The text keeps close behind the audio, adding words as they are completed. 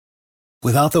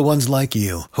Without the ones like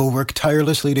you, who work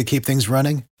tirelessly to keep things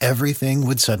running, everything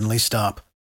would suddenly stop.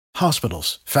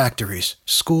 Hospitals, factories,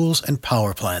 schools, and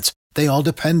power plants, they all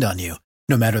depend on you.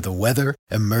 No matter the weather,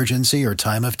 emergency, or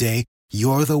time of day,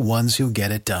 you're the ones who get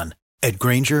it done. At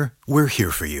Grainger, we're here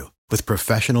for you with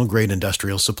professional-grade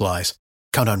industrial supplies.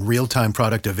 Count on real-time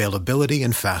product availability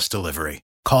and fast delivery.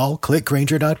 Call,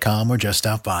 clickgrainger.com, or just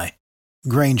stop by.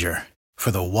 Grainger, for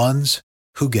the ones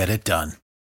who get it done.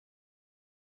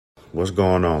 What's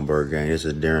going on, Bird Gang? This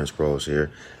is Darren Sproles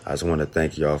here. I just want to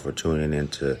thank y'all for tuning in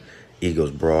to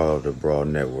Eagles Brawl, the Brawl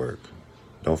Network.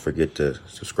 Don't forget to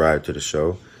subscribe to the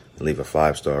show and leave a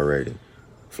 5-star rating.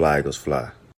 Fly, Eagles,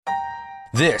 fly.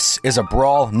 This is a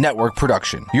Brawl Network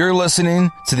production. You're listening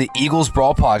to the Eagles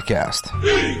Brawl Podcast.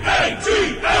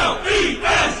 E-A-G-L-E-S,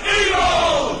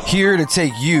 Eagles! Here to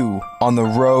take you on the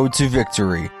road to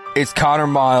victory. It's Connor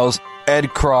Miles, Ed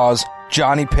Cross,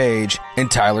 Johnny Page,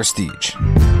 and Tyler Steege.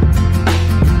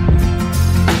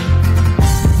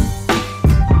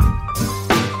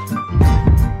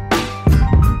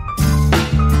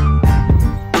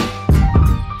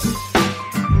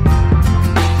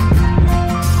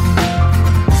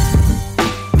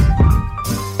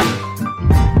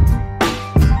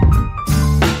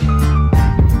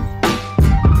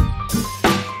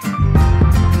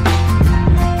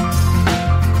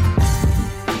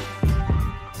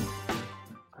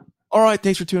 All right,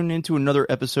 thanks for tuning in to another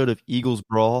episode of Eagles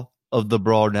Brawl of the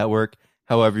Brawl Network.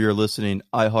 However you're listening,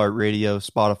 iHeartRadio,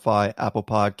 Spotify, Apple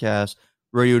Podcasts,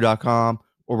 radio.com,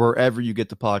 or wherever you get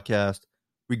the podcast.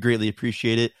 We greatly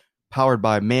appreciate it. Powered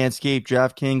by Manscaped,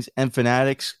 DraftKings, and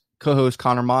Fanatics. Co-host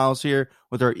Connor Miles here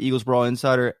with our Eagles Brawl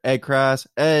insider, Ed Crass.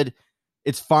 Ed,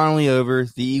 it's finally over.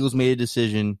 The Eagles made a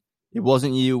decision. It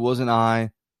wasn't you, it wasn't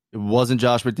I, it wasn't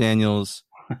Josh McDaniels,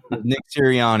 it was Nick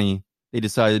Sirianni. They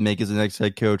decided to make as the next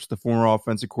head coach, the former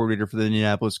offensive coordinator for the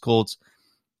Indianapolis Colts.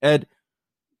 Ed,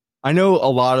 I know a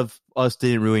lot of us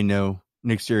didn't really know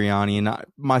Nick Sirianni, and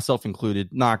myself included.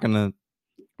 Not gonna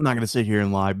sit here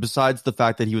and lie. Besides the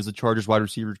fact that he was the Chargers wide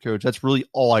receivers coach, that's really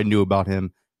all I knew about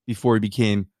him before he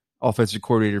became offensive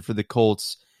coordinator for the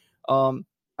Colts.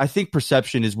 I think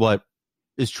perception is what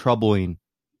is troubling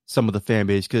some of the fan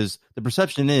base, because the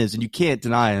perception is, and you can't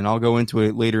deny it, and I'll go into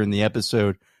it later in the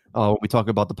episode, when we talk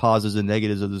about the positives and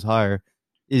negatives of this hire,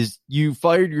 is you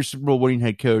fired your Super Bowl winning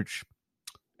head coach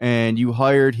and you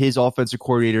hired his offensive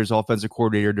coordinator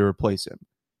to replace him.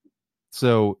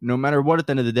 So no matter what, at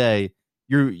the end of the day,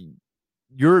 you're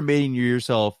admitting to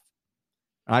yourself,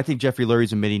 and I think Jeffrey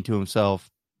Lurie's admitting to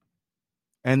himself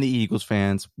and the Eagles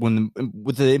fans,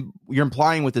 you're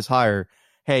implying with this hire,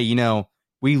 hey,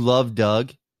 we love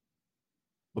Doug,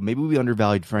 but maybe we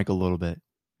undervalued Frank a little bit.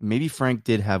 Maybe Frank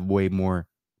did have way more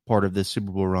part of this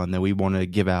Super Bowl run that we want to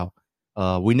give out.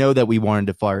 We know that we wanted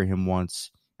to fire him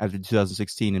once after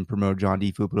 2016 and promote John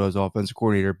DeFilippo as offensive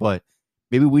coordinator, but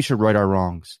maybe we should right our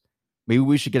wrongs. Maybe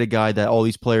we should get a guy that all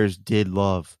these players did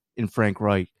love in Frank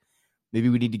Reich. Maybe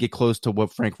we need to get close to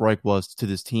what Frank Reich was to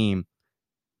this team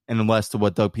and less to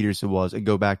what Doug Peterson was and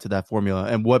go back to that formula.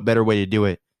 And what better way to do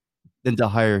it than to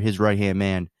hire his right-hand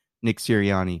man, Nick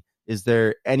Sirianni? Is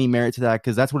there any merit to that?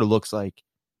 Because that's what it looks like.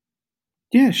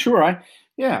 Yeah, sure. I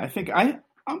think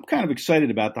I'm kind of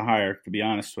excited about the hire, to be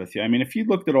honest with you. I mean, if you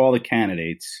looked at all the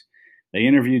candidates, they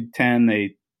interviewed 10.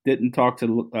 They didn't talk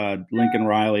to Lincoln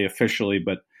Riley officially,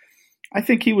 but I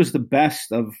think he was the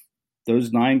best of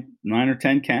those nine or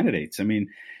 10 candidates. I mean,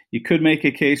 you could make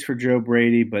a case for Joe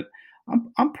Brady, but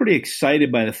I'm pretty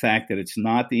excited by the fact that it's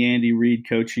not the Andy Reid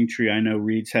coaching tree. I know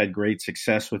Reid's had great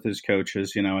success with his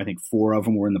coaches. I think 4 of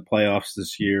them were in the playoffs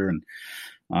this year, and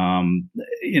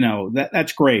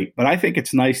that's great. But I think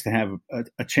it's nice to have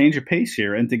a change of pace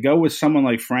here, and to go with someone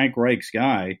like Frank Reich's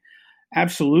guy.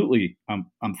 Absolutely,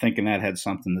 I'm thinking that had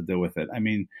something to do with it. I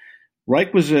mean,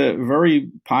 Reich was a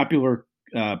very popular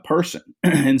person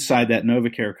inside that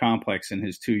NovaCare complex in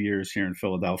his 2 years here in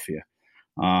Philadelphia.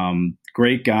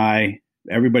 Great guy.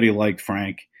 Everybody liked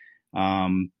Frank.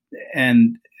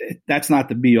 And that's not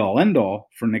the be-all, end-all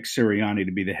for Nick Sirianni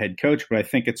to be the head coach, but I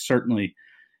think it's certainly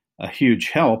a huge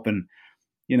help. And,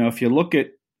 if you look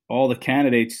at all the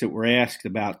candidates that were asked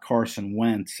about Carson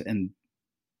Wentz, and,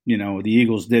 the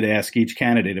Eagles did ask each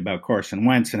candidate about Carson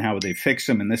Wentz and how would they fix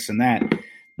him and this and that.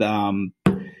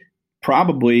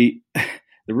 Probably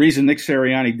the reason Nick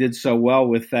Sirianni did so well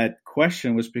with that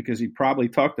question was because he probably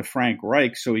talked to Frank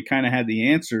Reich, so he kind of had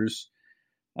the answers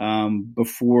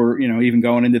before, even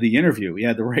going into the interview. He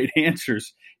had the right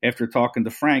answers after talking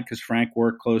to Frank, because Frank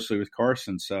worked closely with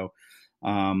Carson. So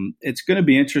it's going to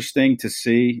be interesting to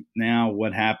see now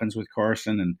what happens with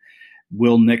Carson. And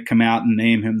will Nick come out and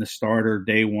name him the starter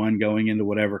day one going into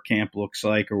whatever camp looks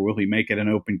like, or will he make it an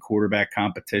open quarterback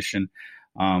competition?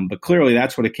 But clearly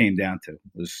that's what it came down to,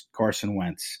 was Carson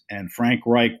Wentz. And Frank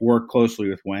Reich worked closely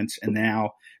with Wentz, and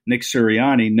now Nick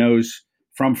Sirianni knows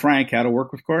from Frank how to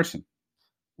work with Carson.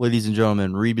 Ladies and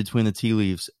gentlemen, read between the tea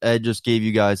leaves. Ed just gave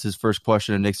you guys his first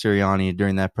question to Nick Sirianni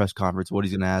during that press conference. What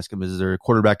he's going to ask him is there a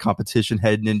quarterback competition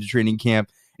heading into training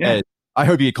camp? Yeah. Ed, I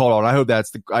hope you get called on. I hope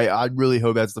I really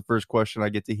hope that's the first question I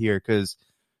get to hear, because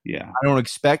I don't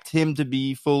expect him to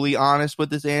be fully honest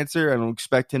with this answer. I don't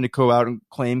expect him to go out and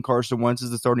claim Carson Wentz as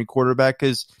the starting quarterback,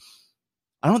 because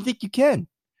I don't think you can.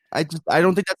 I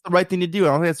don't think that's the right thing to do. I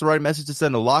don't think that's the right message to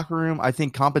send to the locker room. I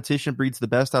think competition breeds the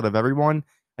best out of everyone.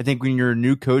 I think when you're a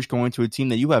new coach going to a team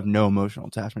that you have no emotional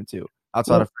attachment to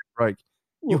outside of Frank Reich,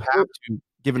 you have to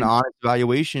give an honest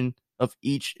evaluation of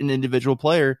each individual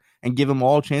player and give them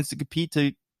all a chance to compete,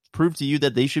 to prove to you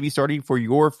that they should be starting for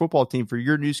your football team, for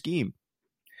your new scheme.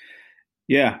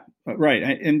 Yeah, right.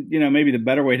 And, maybe the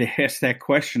better way to ask that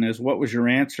question is, what was your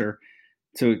answer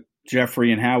to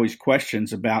Jeffrey and Howie's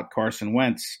questions about Carson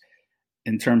Wentz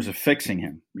in terms of fixing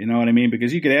him? You know what I mean?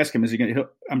 Because you could ask him,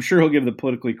 I'm sure he'll give the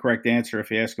politically correct answer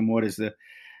if you ask him what is the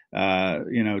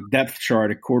depth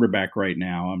chart at quarterback right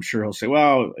now. I'm sure he'll say,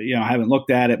 well, I haven't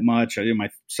looked at it much. I did my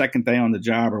second day on the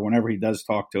job, or whenever he does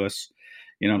talk to us.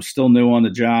 I'm still new on the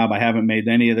job. I haven't made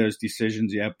any of those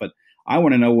decisions yet, but I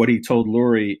want to know what he told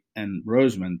Lurie and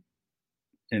Roseman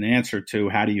in answer to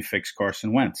how do you fix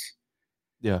Carson Wentz?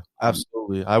 Yeah,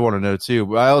 absolutely. I want to know too.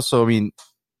 But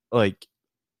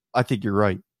I think you're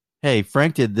right. Hey,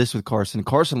 Frank did this with Carson.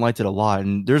 Carson liked it a lot.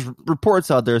 And there's reports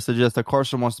out there that suggest that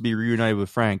Carson wants to be reunited with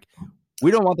Frank.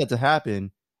 We don't want that to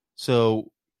happen.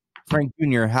 So, Frank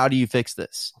Jr., how do you fix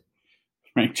this?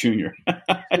 Frank Jr.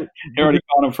 They already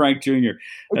called him Frank Jr.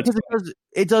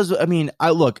 It does. I mean,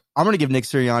 I'm going to give Nick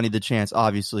Sirianni the chance,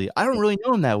 obviously. I don't really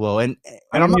know him that well. And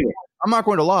I'm not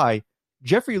going to lie.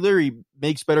 Jeffrey Lurie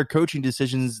makes better coaching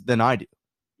decisions than I do.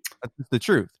 That's the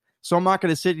truth. So I'm not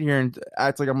going to sit here and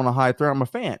act like I'm on a high threat. I'm a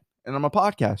fan and I'm a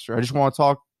podcaster. I just want to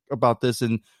talk about this.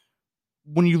 And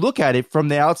when you look at it from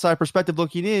the outside perspective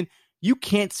looking in, you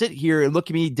can't sit here and look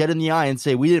at me dead in the eye and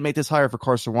say, we didn't make this hire for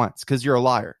Carson Wentz, because you're a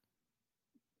liar.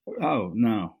 Oh,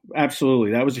 no,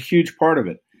 absolutely. That was a huge part of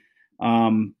it.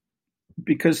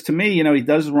 Because to me, he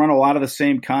does run a lot of the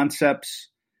same concepts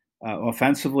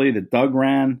offensively that Doug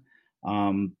ran.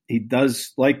 He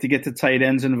does like to get the tight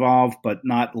ends involved, but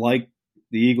not like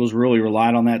the Eagles really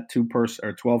relied on that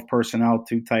 12 personnel,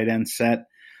 2 tight end set.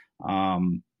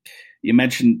 You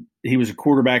mentioned he was a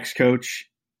quarterbacks coach.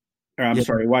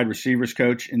 Wide receivers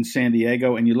coach in San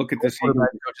Diego. And you look at this. Quarterback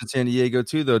coach in San Diego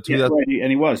too, though. Right. And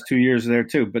he was 2 years there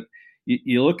too. But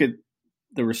you look at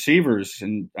the receivers,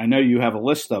 and I know you have a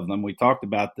list of them. We talked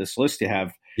about this list you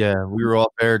have. Yeah, we were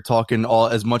all there talking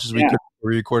as much as we could.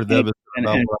 We recorded the episode.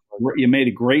 And you made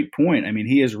a great point. I mean,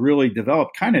 he has really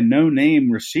developed kind of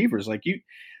no-name receivers. Like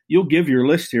you'll give your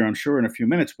list here, I'm sure, in a few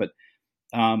minutes. But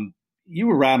you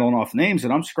were rattling off names,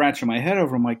 and I'm scratching my head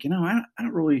over. I'm like, I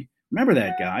don't really remember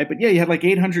that guy. But, yeah, he had like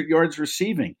 800 yards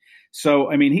receiving. So,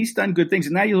 I mean, he's done good things.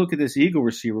 And now you look at this Eagle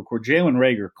receiver core. Jalen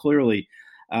Reagor clearly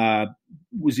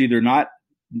was either not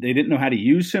 – they didn't know how to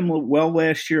use him well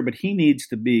last year, but he needs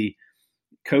to be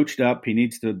coached up. He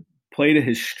needs to play to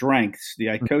his strengths.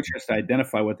 The coach has to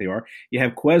identify what they are. You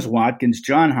have Quez Watkins,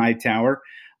 John Hightower,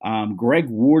 Greg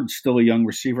Ward's still a young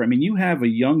receiver. I mean, you have a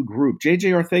young group.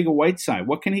 J.J. Arcega-Whiteside,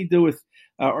 what can he do with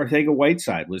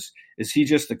Arcega-Whiteside? Is he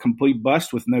just a complete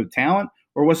bust with no talent,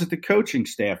 or was it the coaching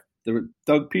staff, the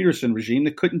Doug Peterson regime,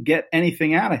 that couldn't get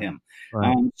anything out of him?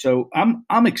 Right. So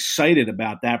I'm excited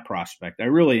about that prospect. I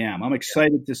really am. I'm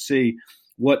excited to see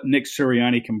what Nick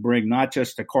Sirianni can bring, not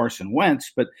just to Carson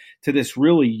Wentz, but to this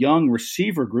really young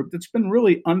receiver group that's been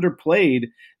really underplayed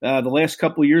the last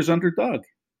couple of years under Doug.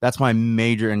 That's my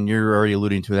major, and you're already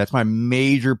alluding to it, that's my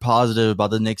major positive about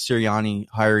the Nick Sirianni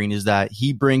hiring, is that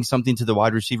he brings something to the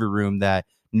wide receiver room that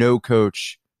no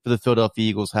coach for the Philadelphia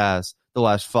Eagles has the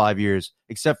last 5 years,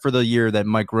 except for the year that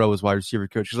Mike Rowe was wide receiver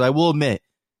coach. Because I will admit,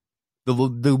 the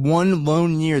one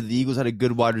lone year the Eagles had a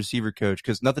good wide receiver coach,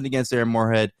 because nothing against Aaron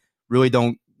Moorhead, really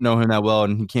don't know him that well,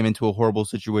 and he came into a horrible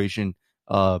situation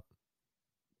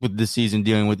with this season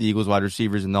dealing with the Eagles wide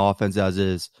receivers and the offense as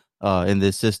is in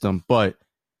this system. But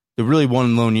the really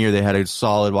one lone year they had a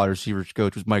solid wide receivers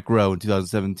coach was Mike Rowe in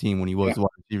 2017 when he was the wide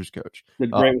receivers coach.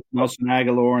 Did great with Nelson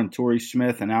Aguilar and Torrey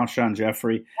Smith and Alshon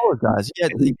Jeffrey. Oh, guys, yeah,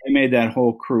 they made that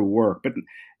whole crew work. But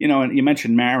and you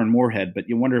mentioned Aaron Moorhead, but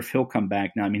you wonder if he'll come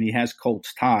back now. I mean, he has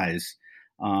Colts ties.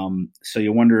 So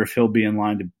you wonder if he'll be in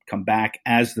line to come back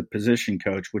as the position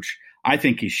coach, which I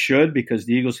think he should, because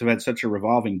the Eagles have had such a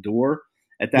revolving door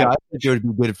at that. Yeah, I think it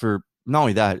would be good for not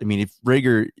only that. I mean, if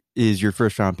Rager is your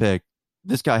first round pick,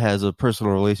 this guy has a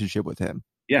personal relationship with him.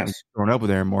 Yes. Growing up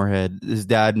with Aaron Moorhead, his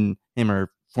dad and him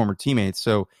are former teammates.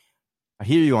 So I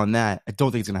hear you on that. I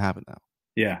don't think it's going to happen, though.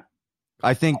 Yeah.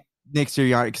 I think Nick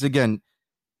Sirianni, because again,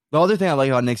 the other thing I like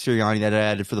about Nick Sirianni that I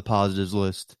added for the positives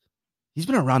list, he's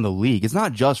been around the league. It's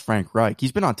not just Frank Reich.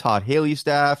 He's been on Todd Haley's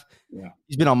staff. Yeah.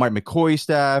 He's been on Mike McCoy's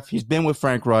staff. He's been with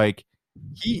Frank Reich.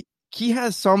 He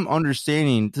has some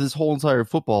understanding to this whole entire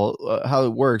football, how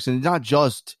it works, and not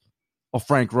just a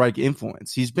Frank Reich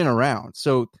influence. He's been around.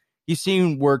 So he's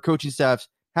seen where coaching staffs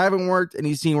haven't worked, and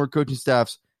he's seen where coaching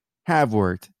staffs have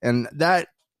worked. And that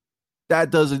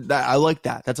I like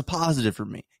that. That's a positive for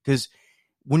me, because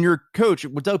when you're a coach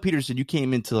with Doug Peterson, you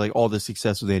came into like all the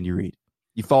success with Andy Reid.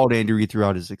 You followed Andy Reid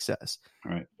throughout his success.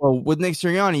 All right. Well, with Nick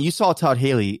Sirianni, you saw Todd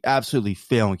Haley absolutely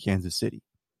fail in Kansas City.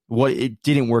 It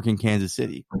didn't work in Kansas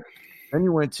City. Then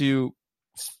you went to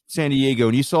San Diego,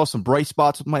 and you saw some bright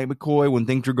spots with Mike McCoy when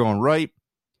things were going right.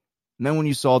 And then when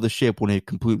you saw the ship when it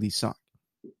completely sunk.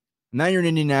 Now you're in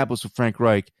Indianapolis with Frank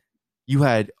Reich. You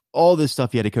had all this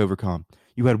stuff you had to overcome.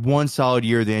 You had one solid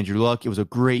year with Andrew Luck. It was a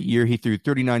great year. He threw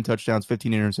 39 touchdowns,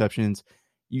 15 interceptions.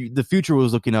 The future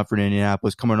was looking up for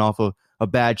Indianapolis, coming off of a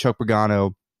bad Chuck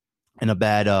Pagano and a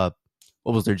bad,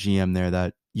 what was their GM there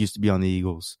that used to be on the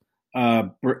Eagles?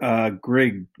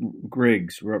 Griggs.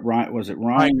 Was it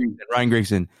Ryan? Ryan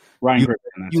Grigson.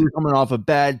 You were coming off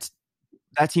that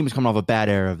team was coming off a bad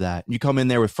era of that. You come in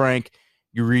there with Frank,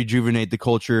 you rejuvenate the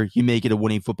culture, you make it a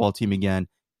winning football team again.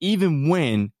 Even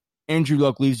when Andrew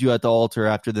Luck leaves you at the altar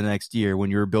after the next year,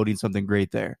 when you're building something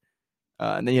great there.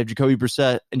 And then you have Jacoby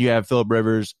Brissett, and you have Phillip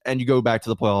Rivers, and you go back to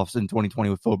the playoffs in 2020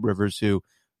 with Phillip Rivers, who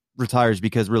retires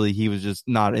because really he was just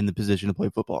not in the position to play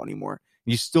football anymore.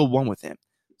 You still won with him.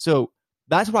 So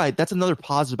that's another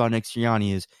positive about Nick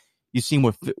Sirianni is you've seen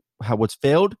what's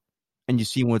failed, and you've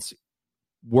seen what's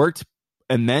worked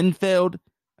and then failed,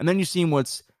 and then you've seen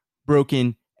what's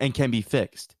broken and can be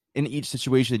fixed in each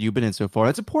situation that you've been in so far.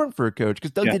 That's important for a coach,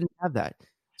 because Doug didn't have that.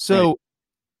 So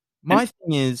my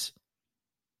thing is,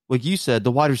 like you said,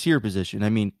 the wide receiver position. I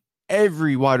mean,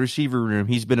 every wide receiver room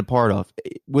he's been a part of,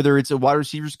 whether it's a wide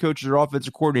receivers coach or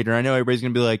offensive coordinator. I know everybody's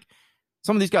going to be like,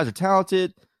 some of these guys are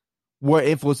talented. What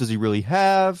influence does he really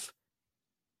have?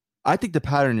 I think the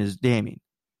pattern is damning,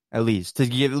 at least to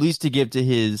give to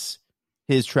his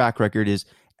track record is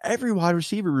every wide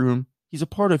receiver room he's a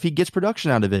part of, he gets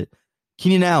production out of it.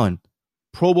 Keenan Allen,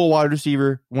 Pro Bowl wide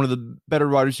receiver, one of the better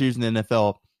wide receivers in the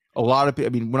NFL. A lot of, I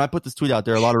mean, when I put this tweet out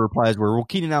there, a lot of replies were, "Well,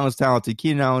 Keenan Allen's talented.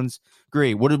 Keenan Allen's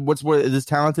great. What is this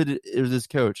talented? Is this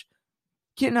coach?"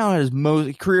 Keenan Allen has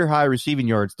most career high receiving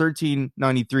yards,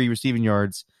 1,393 receiving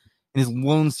yards in his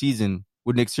lone season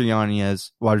with Nick Sirianni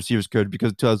as wide receivers coach,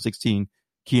 because 2016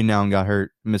 Keenan Allen got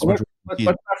hurt. Let's not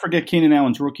forget Keenan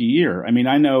Allen's rookie year. I mean,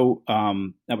 I know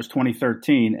that was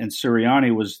 2013, and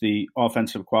Sirianni was the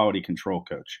offensive quality control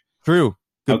coach. True.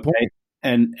 Good point.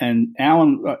 And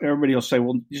Allen, everybody will say,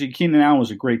 well, you see, Keenan Allen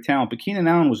was a great talent, but Keenan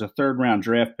Allen was a third-round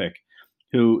draft pick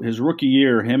who his rookie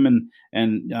year, him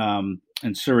and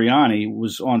Sirianni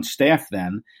was on staff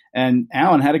then, and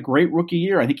Allen had a great rookie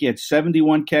year. I think he had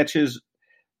 71 catches,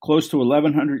 close to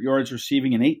 1,100 yards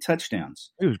receiving, and 8 touchdowns.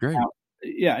 It was great.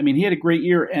 Yeah, I mean, he had a great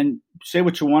year, and say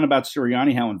what you want about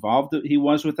Sirianni, how involved he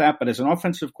was with that, but as an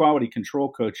offensive quality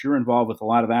control coach, you're involved with a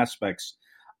lot of aspects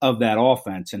of that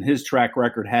offense, and his track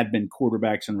record had been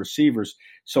quarterbacks and receivers.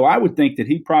 So I would think that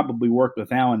he probably worked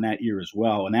with Allen that year as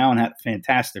well, and Allen had a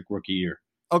fantastic rookie year.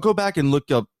 I'll go back and look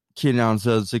up Keenan Allen's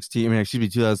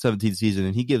 2017 season,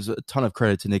 and he gives a ton of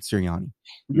credit to Nick Sirianni.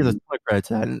 He gives a ton of credit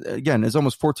to that. And again, it's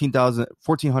almost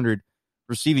 1,400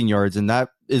 receiving yards, and that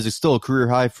is still a career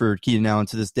high for Keenan Allen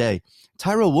to this day.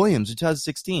 Tyrell Williams in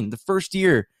 2016, the first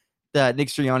year that Nick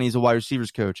Sirianni is a wide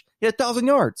receivers coach, he had 1,000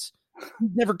 yards.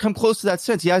 He's never come close to that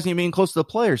since. He hasn't even been close to the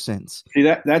player since. See,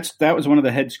 that was one of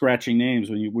the head-scratching names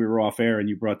when we were off air and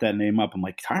you brought that name up. I'm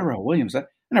like, Tyrell Williams? I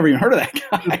never even heard of that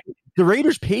guy. The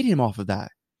Raiders paid him off of that.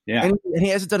 Yeah. And he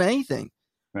hasn't done anything.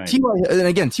 Right. And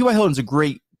again, T.Y. Hilton's a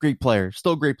great player,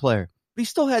 still a great player. But he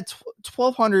still had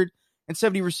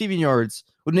 1,270 receiving yards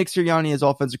with Nick Sirianni as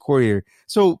offensive coordinator.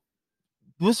 So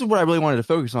this is what I really wanted to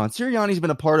focus on. Sirianni's been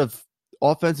a part of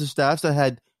offensive staffs that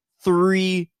had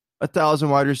 1,000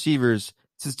 wide receivers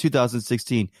since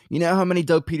 2016. You know how many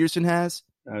Doug Peterson has?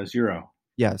 0.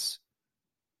 Yes.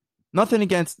 Nothing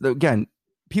against, again,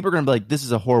 people are going to be like, this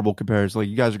is a horrible comparison. Like,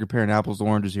 you guys are comparing apples to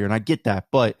oranges here, and I get that.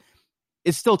 But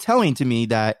it's still telling to me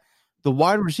that the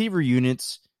wide receiver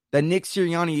units that Nick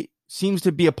Sirianni seems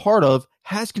to be a part of,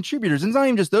 has contributors. And it's not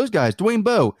even just those guys. Dwayne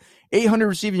Bowe, 800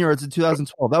 receiving yards in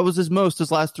 2012. That was his most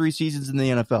his last 3 seasons in the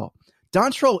NFL.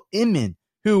 Dontrell Inman,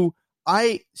 who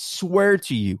I swear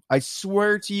to you,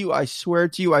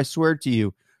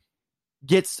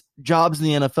 gets jobs in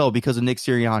the NFL because of Nick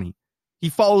Sirianni. He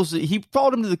followed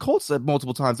him to the Colts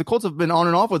multiple times. The Colts have been on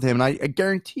and off with him, and I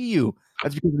guarantee you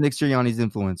that's because of Nick Sirianni's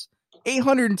influence.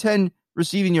 810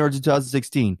 receiving yards in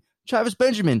 2016. Travis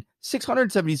Benjamin,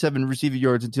 677 receiving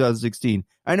yards in 2016.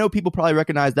 I know people probably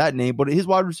recognize that name, but his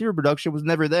wide receiver production was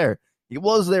never there. It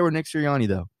was there with Nick Sirianni,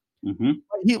 though.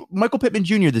 Mm-hmm. Michael Pittman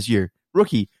Jr. this year,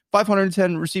 rookie,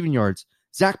 510 receiving yards.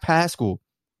 Zach Pascal,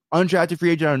 undrafted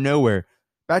free agent out of nowhere,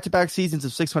 back-to-back seasons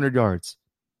of 600 yards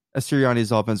as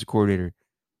Sirianni's offensive coordinator.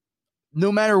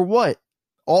 No matter what,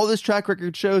 all this track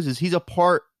record shows is he's a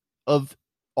part of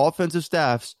offensive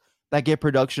staffs that get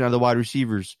production out of the wide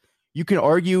receivers. You can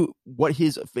argue what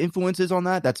his influence is on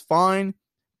that. That's fine.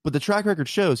 But the track record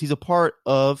shows he's a part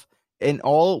of, in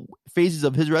all phases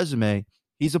of his resume,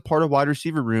 he's a part of wide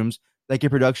receiver rooms that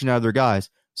get production out of their guys.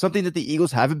 Something that the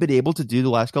Eagles haven't been able to do the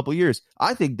last couple of years.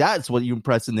 I think that's what you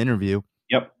impressed in the interview.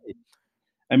 Yep.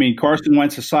 I mean, Carson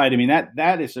Wentz aside, I mean,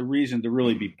 that is a reason to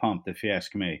really be pumped, if you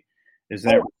ask me, is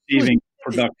that receiving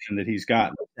production that he's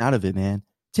gotten. Out of it, man.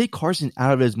 Take Carson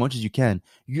out of it as much as you can.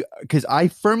 Because I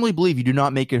firmly believe you do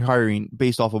not make a hiring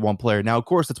based off of one player. Now, of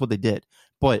course, that's what they did.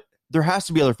 But there has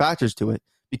to be other factors to it.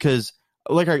 Because,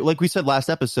 like we said last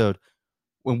episode,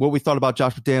 when what we thought about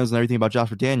Josh McDaniels and everything about Josh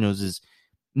McDaniels is,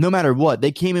 no matter what,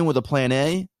 they came in with a plan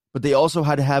A, but they also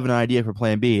had to have an idea for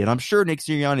plan B. And I'm sure Nick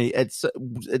Sirianni,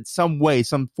 at some way,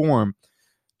 some form,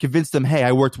 convinced them, hey,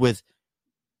 I worked with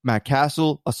Matt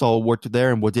Castle. I saw what worked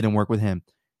there and what didn't work with him.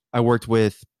 I worked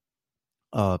with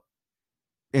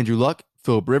Andrew Luck,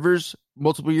 Phillip Rivers,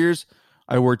 multiple years.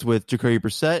 I worked with Jacoby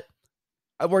Brissett.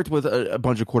 I worked with a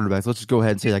bunch of quarterbacks. Let's just go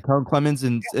ahead and say that. Colin Clemens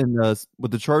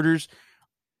with the Chargers.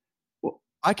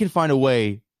 I can find a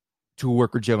way to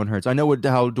work with Jalen Hurts. I know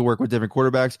how to work with different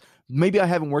quarterbacks. Maybe I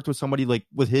haven't worked with somebody like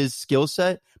with his skill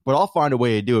set, but I'll find a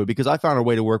way to do it because I found a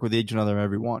way to work with each and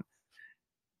every one.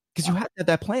 Because you have to have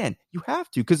that plan. You have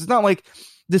to, because it's not like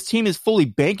this team is fully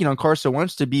banking on Carson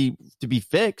Wentz to be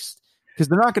fixed. Because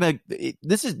they're not going to.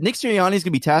 This is Nick Sirianni is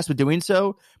going to be tasked with doing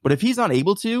so. But if he's not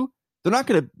able to, they're not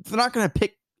going to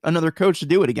pick another coach to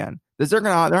do it again. They're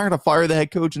not going to fire the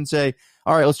head coach and say,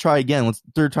 "All right, let's try again.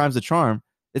 Third time's the charm."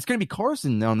 It's going to be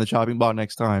Carson on the chopping block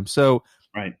next time. So,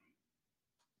 right.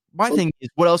 My thing is,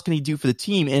 what else can he do for the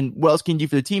team? And what else can you do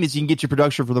for the team is you can get your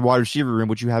production from the wide receiver room,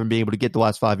 which you haven't been able to get the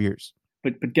last 5 years.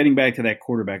 But getting back to that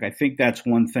quarterback, I think that's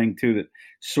one thing, too, that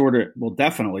sort of, well,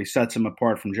 definitely sets him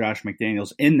apart from Josh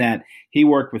McDaniels in that he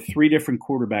worked with 3 different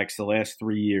quarterbacks the last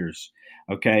 3 years,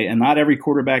 okay? And not every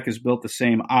quarterback is built the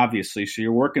same, obviously. So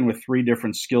you're working with 3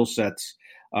 different skill sets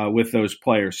with those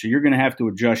players. So you're going to have to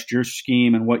adjust your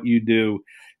scheme and what you do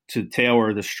to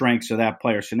tailor the strengths of that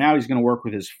player. So now he's going to work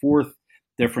with his 4th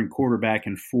different quarterback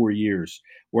in 4 years,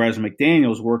 whereas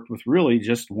McDaniels worked with really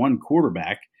just one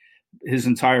quarterback his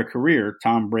entire career.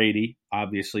 Tom Brady,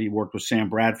 obviously, he worked with Sam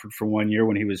Bradford for 1 year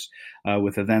when he was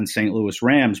with the then St. Louis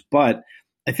Rams. But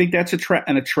I think that's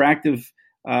an attractive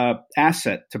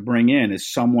asset to bring in, is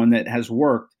someone that has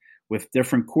worked with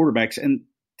different quarterbacks. And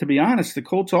to be honest, the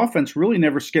Colts offense really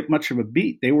never skipped much of a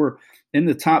beat. They were in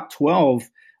the top 12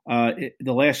 the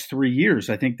last 3 years.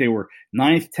 I think they were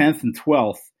 9th, 10th, and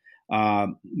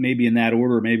 12th, maybe in that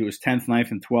order. Maybe it was 10th,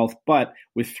 9th, and 12th. But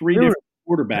with 3 different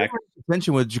quarterback. They were in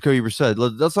contention with Jacoby Brissett.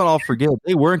 Let's not all forget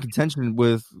they were in contention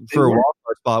for a wild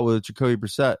card spot with Jacoby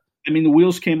Brissett. I mean, the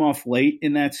wheels came off late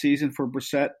in that season for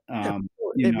Brissett.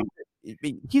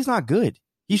 He's not good.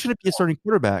 He shouldn't be a starting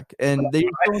quarterback. And I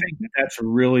think that's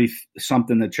really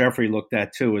something that Jeffrey looked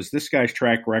at too. Is this guy's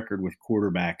track record with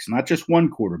quarterbacks, not just one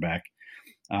quarterback,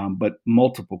 but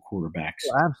multiple quarterbacks.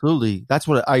 Yeah, absolutely, that's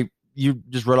what You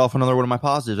just read off another one of my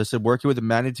positives. I said working with a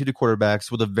magnitude of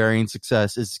quarterbacks with a varying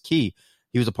success is key.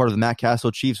 He was a part of the Matt Castle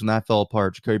Chiefs when that fell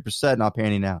apart. Jacoby Brissett not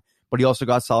panning out, but he also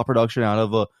got solid production out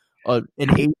of an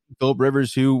 8 Phillip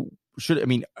Rivers who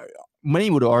many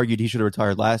would have argued he should have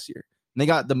retired last year. And they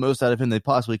got the most out of him they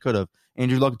possibly could have.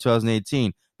 Andrew Luck in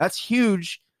 2018. That's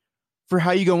huge for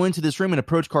how you go into this room and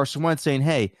approach Carson Wentz saying,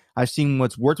 hey, I've seen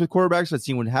what's worked with quarterbacks. I've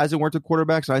seen what hasn't worked with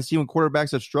quarterbacks. And I've seen when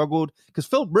quarterbacks have struggled. Because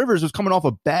Phillip Rivers was coming off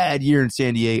a bad year in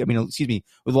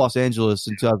with Los Angeles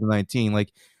in 2019.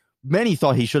 Like, many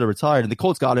thought he should have retired, and the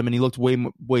Colts got him, and he looked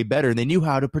way better, and they knew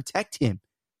how to protect him.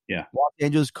 Yeah. Los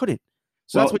Angeles couldn't.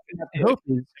 So that's what you have to hope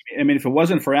is. I mean, if it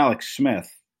wasn't for Alex Smith,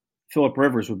 Phillip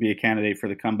Rivers would be a candidate for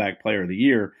the comeback player of the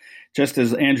year, just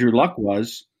as Andrew Luck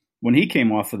was when he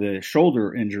came off of the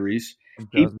shoulder injuries.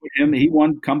 He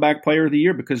won comeback player of the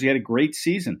year because he had a great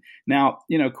season. Now,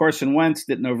 Carson Wentz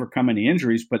didn't overcome any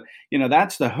injuries, but,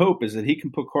 that's the hope, is that he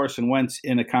can put Carson Wentz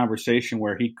in a conversation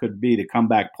where he could be the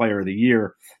comeback player of the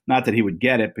year. Not that he would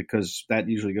get it, because that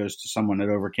usually goes to someone that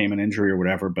overcame an injury or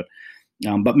whatever. But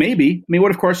maybe,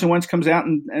 what if Carson Wentz comes out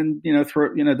and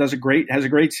has a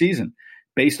great season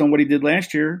based on what he did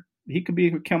last year? He could be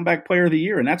a comeback player of the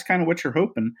year. And that's kind of what you're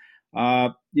hoping,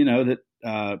 that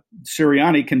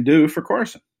Sirianni can do for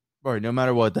Carson. Right. No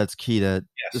matter what, that's key, that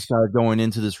this guy going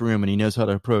into this room and he knows how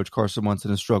to approach Carson Wentz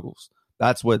and his struggles.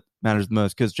 That's what matters the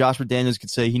most, because Josh McDaniels could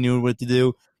say he knew what to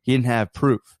do. He didn't have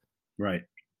proof. Right.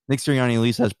 Nick Sirianni at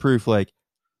least has proof, like,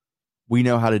 we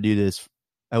know how to do this.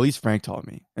 At least Frank taught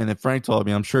me. And if Frank taught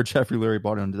me, I'm sure Jeffrey Lurie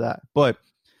bought into that. But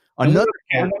another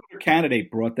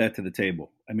candidate brought that to the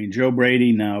table. Joe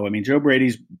Brady, no. Joe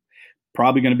Brady's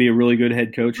probably going to be a really good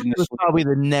head coach in this. Probably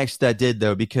the next that did,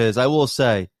 though, because I will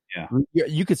say,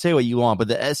 you could say what you want, but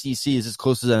the SEC is as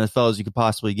close to the NFL as you could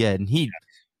possibly get, and he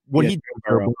did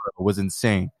was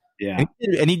insane. Yeah,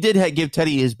 and he did give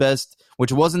Teddy his best,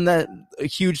 which wasn't that a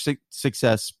huge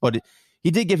success, but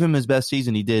he did give him his best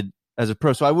season he did as a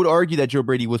pro. So I would argue that Joe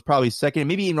Brady was probably second,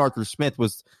 maybe even Arthur Smith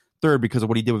was third because of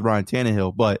what he did with Ryan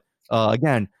Tannehill. But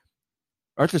again,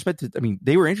 Arthur Smith,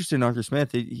 they were interested in Arthur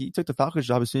Smith. He took the Falcons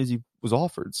job as soon as he was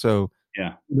offered. So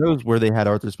who knows where they had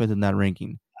Arthur Smith in that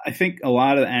ranking. I think a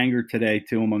lot of anger today,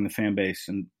 too, among the fan base,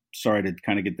 and sorry to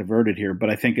kind of get diverted here,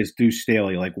 but I think is Deuce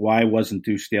Staley. Like, why wasn't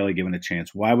Deuce Staley given a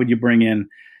chance? Why would you bring in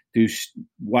Deuce?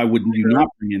 Why wouldn't you not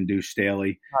bring in Deuce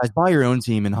Staley? Guys, buy your own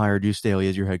team and hire Deuce Staley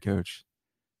as your head coach.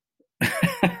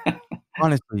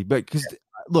 Honestly, but because,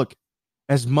 look,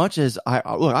 as much as I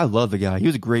love the guy. He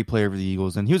was a great player for the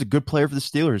Eagles, and he was a good player for the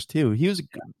Steelers, too. He was a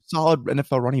solid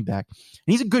NFL running back.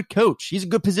 And he's a good coach. He's a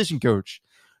good position coach.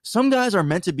 Some guys are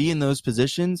meant to be in those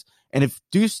positions, and if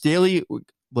Deuce Staley,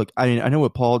 look, I know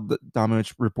what Paul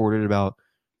Domowitch reported about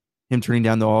him turning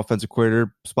down the offensive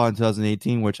coordinator spot in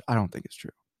 2018, which I don't think is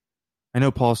true. I know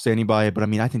Paul's standing by it, but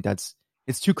I think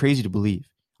it's too crazy to believe.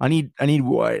 I need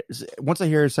once I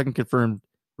hear a second confirmed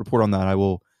report on that, I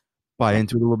will buy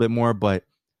into it a little bit more, but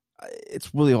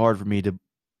it's really hard for me to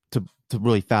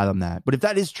really fathom that. But if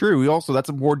that is true, that's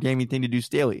a more damning thing to do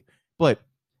Staley. But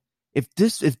if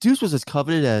Deuce was as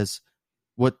coveted as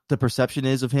what the perception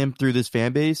is of him through this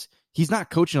fan base, he's not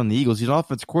coaching on the Eagles. He's an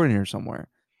offensive coordinator somewhere.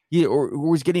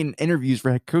 Or he's getting interviews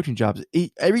for head coaching jobs.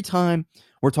 Every time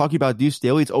we're talking about Deuce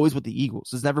Staley, it's always with the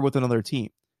Eagles. It's never with another team.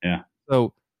 Yeah.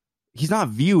 So he's not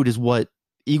viewed as what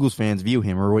Eagles fans view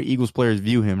him or what Eagles players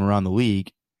view him around the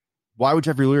league. Why would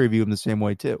Jeffrey Lurie view him the same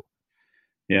way too?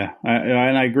 Yeah,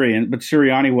 and I agree. But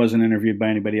Sirianni wasn't interviewed by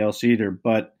anybody else either.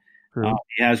 But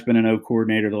he has been an O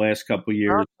coordinator the last couple of years.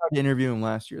 The Browns tried to interview him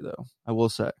last year, though. I will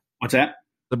say. What's that?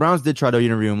 The Browns did try to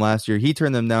interview him last year. He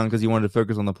turned them down because he wanted to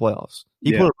focus on the playoffs.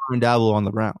 He put Brian Daboll on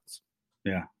the Browns.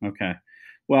 Yeah. Okay.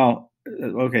 Well,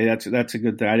 okay. That's a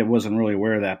good thing. I wasn't really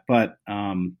aware of that, but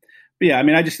yeah.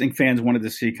 I just think fans wanted to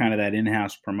see kind of that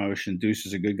in-house promotion. Deuce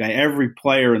is a good guy. Every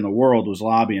player in the world was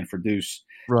lobbying for Deuce.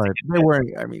 Right. They were.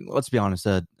 Let's be honest,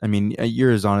 Ed.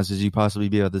 You're as honest as you possibly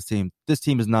be about this team. This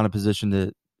team is not in a position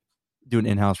to do an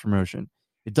in-house promotion.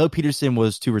 If Doug Peterson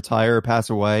was to retire or pass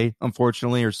away,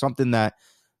 unfortunately, or something that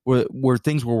where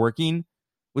things were working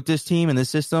with this team and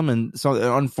this system, and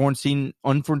so unforeseen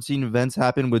events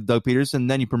happen with Doug Peterson,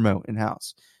 then you promote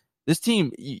in-house. This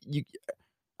team,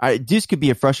 Deuce could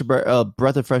be a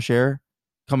breath of fresh air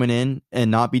coming in and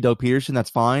not be Doug Peterson.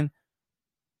 That's fine.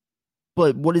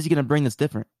 But what is he going to bring that's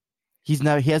different? He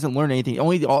hasn't learned anything.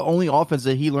 Only offense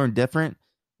that he learned different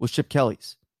was Chip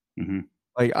Kelly's. Mm-hmm.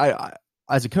 I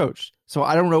as a coach. So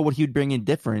I don't know what he would bring in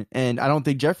different. And I don't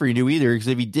think Jeffrey knew either, because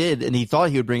if he did and he thought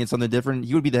he would bring in something different,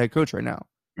 he would be the head coach right now.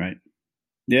 Right.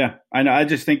 Yeah. I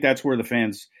just think that's where the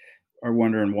fans are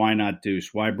wondering, why not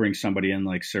Deuce? Why bring somebody in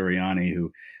like Sirianni,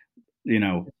 who,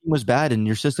 was bad and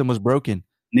your system was broken.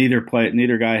 Neither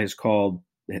guy has called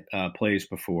plays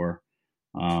before.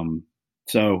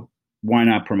 So why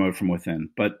not promote from within?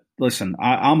 But listen,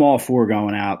 I'm all for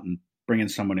going out and bringing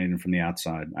someone in from the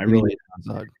outside. I really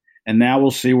am. And now we'll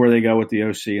see where they go with the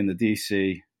OC and the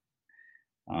DC.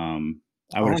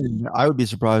 I would be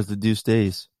surprised if Deuce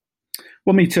stays.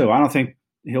 Well, me too. I don't think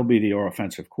he'll be the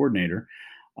offensive coordinator.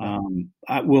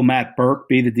 Will Matt Burke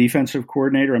be the defensive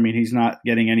coordinator? He's not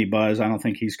getting any buzz. I don't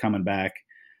think he's coming back.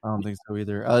 I don't think so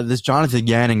either. This Jonathan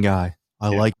Gannon guy, I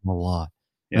like him a lot.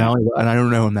 Yeah. And I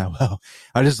don't know him that well.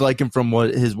 I just like him from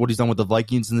what he's done with the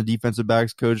Vikings in the defensive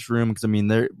backs coach room. Because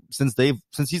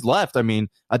since he's left, I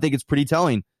think it's pretty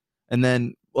telling. And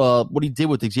then what he did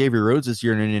with Xavier Rhodes this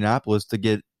year in Indianapolis to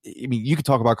get. I mean, you could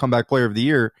talk about comeback player of the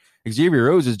year. Xavier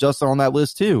Rhodes is just on that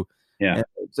list too. Yeah.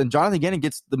 And Jonathan Gannon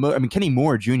gets the most. I mean, Kenny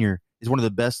Moore Jr. is one of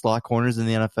the best slot corners in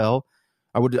the NFL.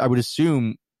 I would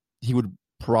assume he would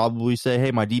probably say,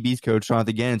 "Hey, my DB's coach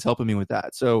Jonathan Gannon's helping me with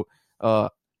that." So,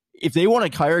 if they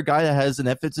want to hire a guy that has an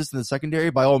emphasis in the secondary,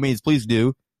 by all means, please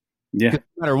do. Yeah. No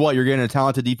matter what, you're getting a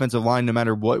talented defensive line. No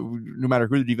matter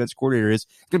who the defense coordinator is,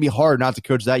 it's going to be hard not to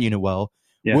coach that unit well.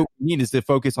 Yeah. What we need is to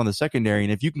focus on the secondary,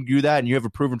 and if you can do that, and you have a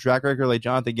proven track record like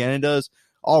Jonathan Gannon does,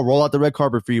 I'll roll out the red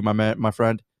carpet for you, my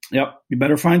friend. Yep. You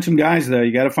better find some guys though.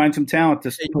 You got to find some talent.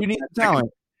 You need some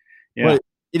talent. Yeah. But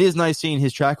it is nice seeing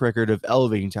his track record of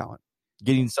elevating talent,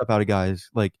 getting stuff out of guys.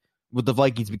 Like with the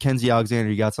Vikings, Mackenzie Alexander,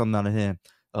 you got something out of him.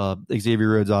 Xavier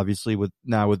Rhodes, obviously, with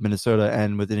Minnesota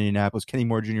and with Indianapolis. Kenny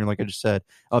Moore Jr., like I just said.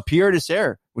 Pierre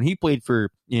Desir, when he played for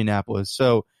Indianapolis.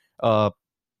 So, yeah.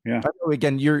 I know,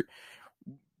 again,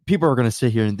 people are going to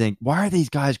sit here and think, why are these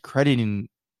guys crediting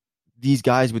these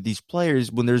guys with these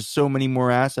players when there's so many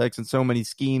more assets and so many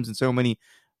schemes and so many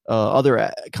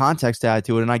other context to add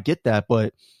to it? And I get that,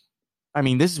 but I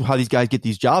mean, this is how these guys get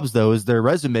these jobs, though, is their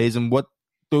resumes and what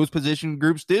those position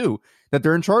groups do that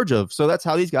they're in charge of. So that's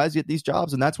how these guys get these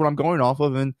jobs, and that's what I'm going off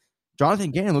of. And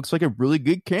Jonathan Gannon looks like a really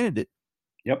good candidate.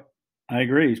 Yep, I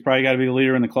agree. He's probably got to be the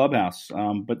leader in the clubhouse.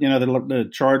 But the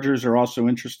Chargers are also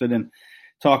interested in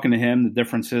talking to him. The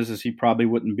difference is he probably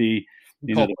wouldn't be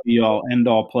the be-all,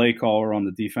 end-all play caller on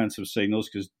the defensive signals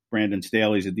because Brandon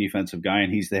Staley's a defensive guy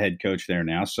and he's the head coach there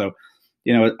now. So,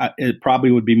 it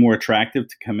probably would be more attractive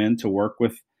to come in to work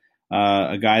with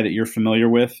a guy that you're familiar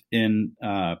with in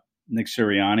Nick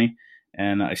Sirianni.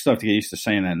 And I still have to get used to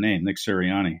saying that name, Nick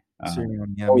Sirianni.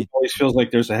 Always feels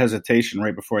like there's a hesitation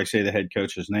right before I say the head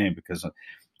coach's name because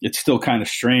it's still kind of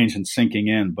strange and sinking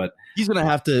in. But he's going to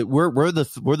have to. We're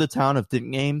the town of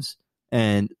nicknames,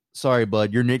 and sorry,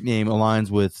 bud, your nickname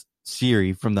aligns with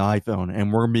Siri from the iPhone,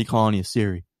 and we're going to be calling you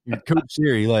Siri. You're Coach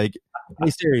Siri, like, hey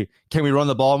Siri, can we run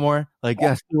the ball more? Like,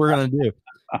 that's what we're going to do.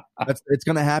 It's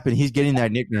going to happen. He's getting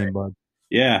that nickname, bud.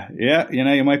 Yeah.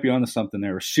 You might be onto something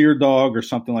there. Or Sear Dog or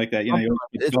something like that.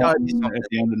 It's got to be at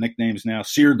the end of nicknames now.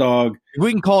 Sear Dog. If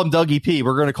we can call him Dougie P.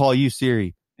 We're going to call you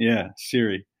Siri. Yeah,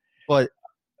 Siri. But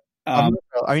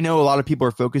I know a lot of people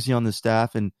are focusing on the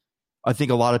staff, and I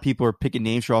think a lot of people are picking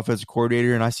names for offensive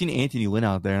coordinator. And I've seen Anthony Lynn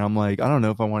out there, and I'm like, I don't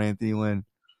know if I want Anthony Lynn.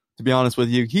 To be honest with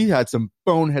you, he had some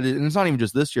boneheaded, and it's not even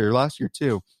just this year, last year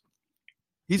too.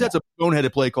 He's had some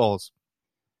boneheaded play calls.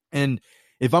 And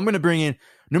if I'm going to bring in,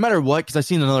 no matter what, because I've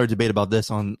seen another debate about this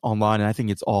online, and I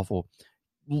think it's awful.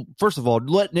 First of all,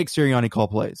 let Nick Sirianni call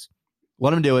plays.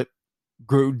 Let him do it.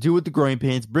 Do it the growing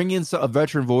pains. Bring in a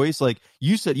veteran voice. Like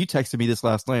you said, you texted me this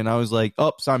last night, and I was like,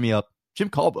 sign me up. Jim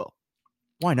Caldwell.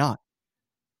 Why not?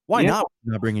 Why not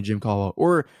bring in Jim Caldwell?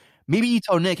 Or maybe you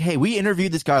tell Nick, hey, we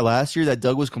interviewed this guy last year that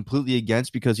Doug was completely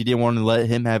against because he didn't want to let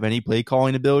him have any play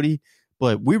calling ability,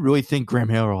 but we really think Graham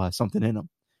Harrell has something in him.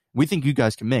 We think you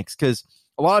guys can mix, because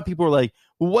a lot of people are like,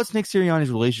 well, what's Nick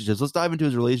Sirianni's relationships? Let's dive into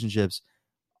his relationships.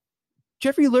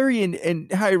 Jeffrey Lurie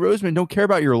and Howie Roseman don't care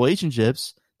about your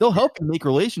relationships. They'll help you make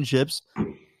relationships, but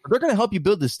they're going to help you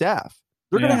build the staff.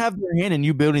 They're going to have their hand in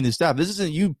you building the staff. This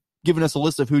isn't you giving us a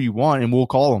list of who you want and we'll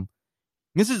call them.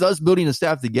 This is us building a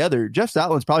staff together. Jeff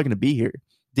Stoutland's probably going to be here.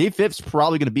 Dave Phipps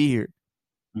probably going to be here.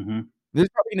 Mm-hmm. There's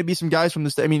probably going to be some guys from the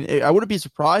state. I mean, I wouldn't be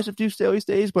surprised if Deuce Staley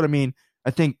stays, but I mean, I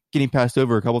think getting passed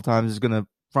over a couple of times is going to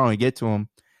finally get to him.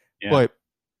 Yeah. But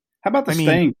how about the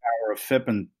staying power of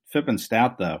Phipp and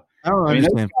Stout, though? I don't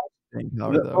understand. They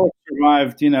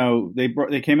survived.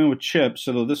 They came in with Chip,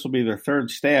 so this will be their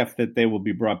third staff that they will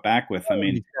be brought back with.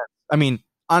 I mean,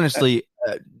 honestly,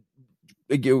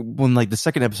 when like the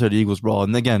second episode of Eagles Brawl,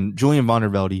 and again, Julian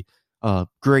Vondervelde,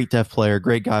 great depth player,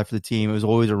 great guy for the team. It was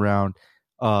always around.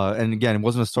 And again, it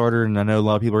wasn't a starter, and I know a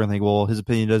lot of people are gonna think, well, his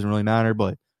opinion doesn't really matter,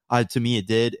 but to me it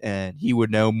did, and he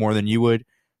would know more than you would.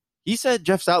 He said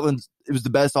Jeff Stoutland was the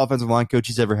best offensive line coach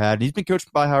he's ever had, and he's been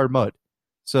coached by Howard Mudd.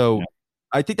 So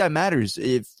I think that matters.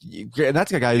 And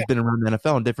that's a guy who's been around the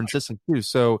NFL in different systems too.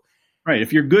 So right,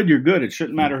 if you're good, you're good. It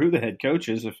shouldn't matter who the head coach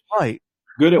is. If you're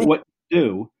good at what you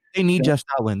do, they need Jeff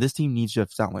Stoutland. This team needs Jeff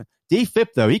Stoutland. Dave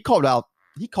Phipp, though, he called out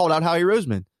Howie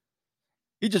Roseman.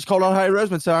 He just called out Howie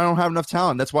Roseman, said, I don't have enough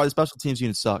talent. That's why the special teams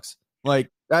unit sucks. Like,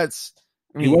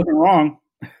 he wasn't wrong.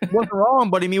 He wasn't wrong,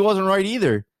 but he wasn't right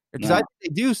either. Because I think they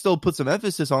do still put some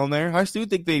emphasis on there. I still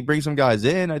think they bring some guys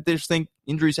in. I just think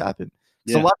injuries happen.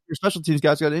 So a lot of your special teams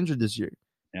guys got injured this year.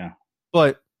 Yeah.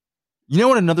 But you know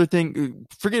what? Another thing,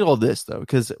 forget all this, though,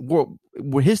 because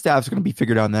his staff's going to be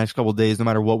figured out in the next couple of days, no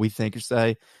matter what we think or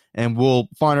say, and we'll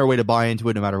find our way to buy into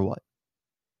it no matter what.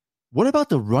 What about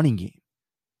the running game?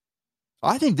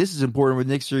 I think this is important with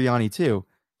Nick Sirianni too.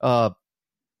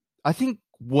 I think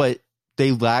what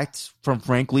they lacked from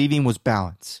Frank leaving was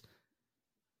balance.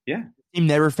 Yeah. He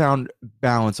never found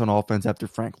balance on offense after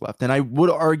Frank left. And I would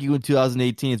argue in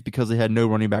 2018 it's because they had no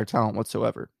running back talent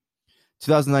whatsoever.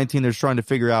 2019, they're trying to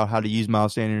figure out how to use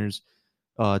Miles Sanders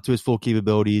to his full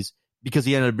capabilities because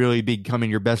he ended up really becoming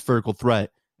your best vertical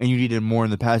threat, and you needed more in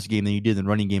the passing game than you did in the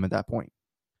running game at that point.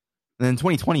 And then in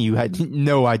 2020, you had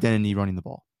no identity running the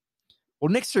ball. Well,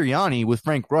 Nick Sirianni with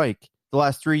Frank Reich the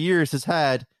last 3 years has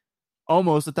had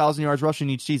almost 1,000 yards rushing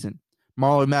each season.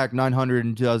 Marlon Mack, 900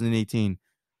 in 2018.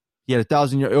 He had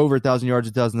over 1,000 yards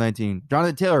in 2019.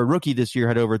 Jonathan Taylor, rookie this year,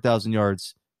 had over 1,000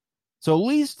 yards. So at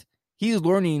least he's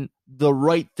learning the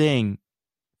right thing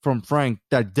from Frank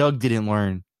that Doug didn't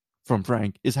learn from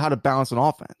Frank, is how to balance an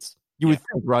offense. You would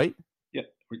think, right? Yeah,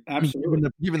 absolutely. I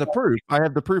mean, given the proof. I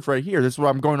have the proof right here. This is what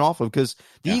I'm going off of because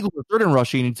the Eagles were third in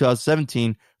rushing in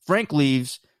 2017. Frank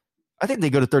leaves. I think they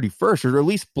go to 31st or at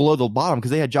least below the bottom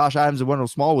because they had Josh Adams and Wendell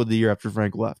Smallwood the year after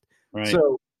Frank left. Right.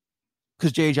 So,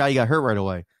 because J.J. got hurt right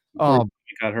away. He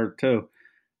got hurt too.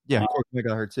 Yeah, he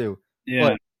got hurt too. Yeah,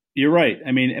 but you're right.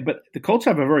 I mean, but the Colts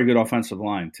have a very good offensive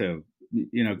line too.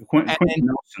 You know, Quentin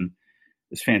Nelson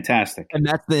is fantastic. And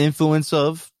that's the influence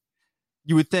of,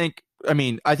 you would think, I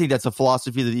mean, I think that's a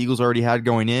philosophy that the Eagles already had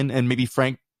going in, and maybe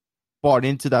Frank bought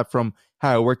into that from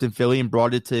how it worked in Philly and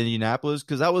brought it to Indianapolis,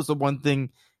 because that was the one thing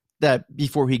that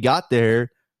before he got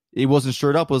there, it wasn't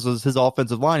shored up, was his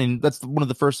offensive line. And that's one of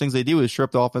the first things they do is shore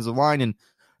up the offensive line and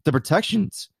the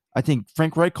protections. I think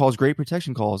Frank Reich calls great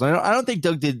protection calls. I don't think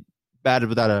Doug did bad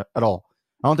with that at all.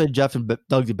 I don't think Jeff and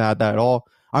Doug did bad with that at all.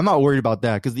 I'm not worried about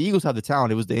that because the Eagles have the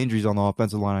talent. It was the injuries on the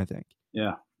offensive line, I think.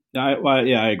 Yeah.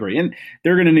 I agree. And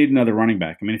they're going to need another running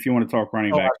back. I mean, if you want to talk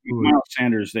running back, Miles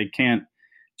Sanders, they can't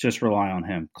just rely on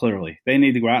him, clearly. They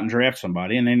need to go out and draft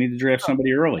somebody, and they need to draft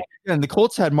somebody early. Yeah, and the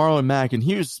Colts had Marlon Mack, and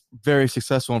he was very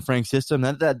successful in Frank's system.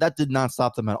 That did not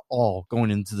stop them at all going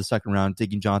into the second round,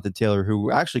 taking Jonathan Taylor,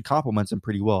 who actually complements him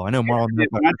pretty well. I know Marlon Mack.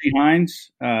 Monty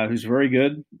Hines, who's very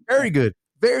good. Very good.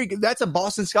 Very good. That's a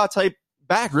Boston Scott type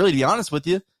back, really, to be honest with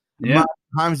you. Yeah.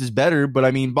 Hines is better, but,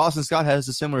 I mean, Boston Scott has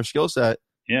a similar skill set.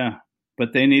 Yeah,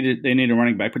 but they need a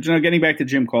running back. But, getting back to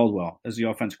Jim Caldwell as the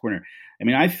offensive coordinator, I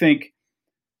mean, I think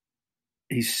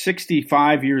he's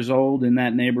 65 years old, in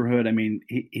that neighborhood. I mean,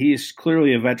 he is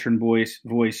clearly a veteran voice.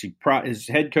 His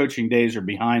head coaching days are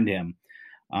behind him.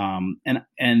 And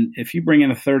if you bring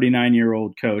in a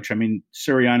 39-year-old coach, I mean,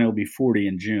 Sirianni will be 40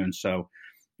 in June, so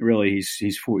really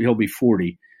he'll be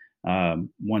 40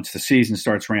 once the season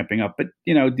starts ramping up. But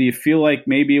do you feel like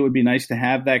maybe it would be nice to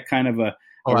have that kind of a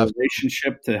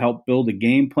relationship to help build a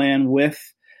game plan with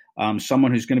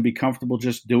someone who's going to be comfortable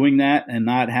just doing that and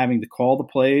not having to call the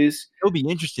plays? It'll be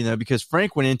interesting though, because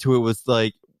Frank went into it with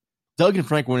Doug and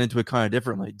Frank went into it kind of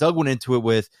differently. Doug went into it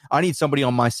with, I need somebody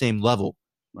on my same level.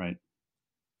 Right.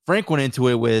 Frank went into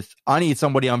it with, I need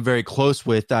somebody I'm very close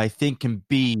with that I think can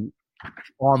be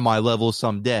on my level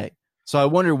someday. So I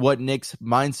wonder what Nick's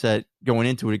mindset going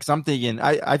into it, because I'm thinking,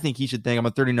 I think he should think, I'm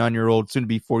a 39-year-old, soon to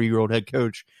be 40-year-old head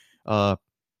coach,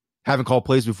 haven't called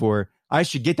plays before. I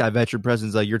should get that veteran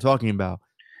presence that you're talking about.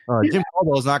 Jim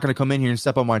Caldwell is not going to come in here and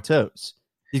step on my toes.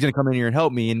 He's going to come in here and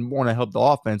help me and want to help the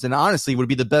offense. And honestly, would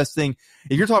be the best thing.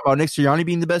 If you're talking about Nick Sirianni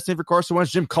being the best thing for Carson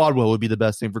Wentz, Jim Caldwell would be the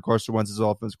best thing for Carson Wentz as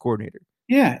offensive coordinator.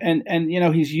 Yeah, and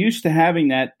he's used to having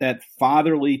that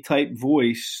fatherly type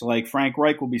voice. Like Frank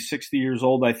Reich will be 60 years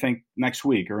old, I think, next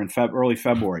week or in early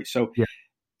February. So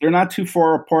they're not too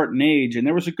far apart in age, and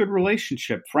there was a good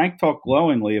relationship. Frank talked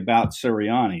glowingly about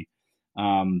Sirianni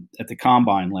at the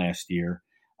Combine last year.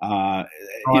 That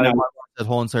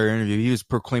whole entire interview, he was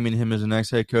proclaiming him as the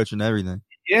next head coach and everything.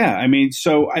 Yeah, I mean,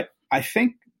 so I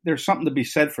think there's something to be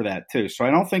said for that too. So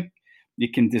I don't think you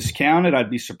can discount it. I'd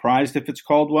be surprised if it's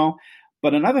Caldwell.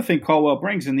 But another thing Caldwell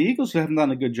brings, and the Eagles haven't done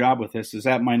a good job with this, is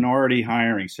that minority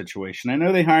hiring situation. I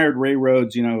know they hired Ray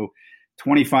Rhodes,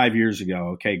 25 years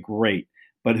ago. Okay, great.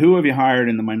 But who have you hired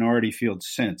in the minority field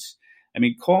since? I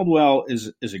mean, Caldwell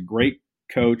is a great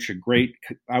coach,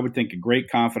 I would think a great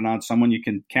confidant, someone you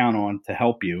can count on to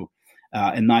help you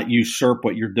and not usurp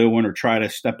what you're doing or try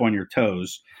to step on your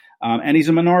toes. And he's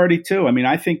a minority too. I mean,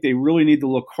 I think they really need to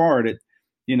look hard at,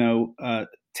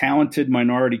 talented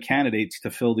minority candidates to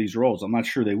fill these roles. I'm not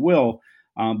sure they will,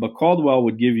 but Caldwell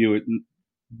would give you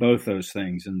both those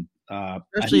things. And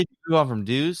especially if you move on from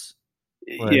Deuce.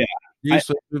 Deuce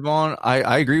would move on.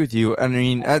 I agree with you. I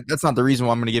mean, that's not the reason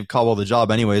why I'm going to give Caldwell the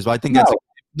job anyways, but I think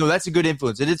that's a good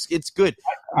influence. It's good.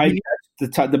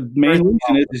 The main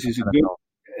reason is he's a good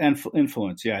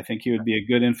influence. Yeah, I think he would be a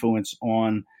good influence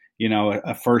on,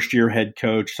 a first-year head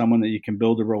coach, someone that you can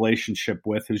build a relationship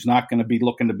with, who's not going to be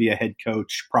looking to be a head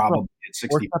coach probably at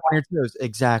 65. Step on your toes.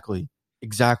 Exactly.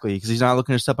 Because he's not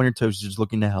looking to step on your toes. He's just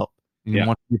looking to help. And he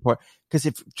wants to be part. Because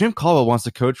if Jim Caldwell wants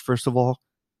to coach, first of all,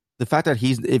 the fact that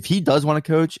if he does want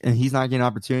to coach and he's not getting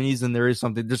opportunities, then there's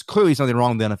clearly something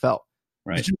wrong with the NFL.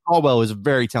 Right. Jim Caldwell is a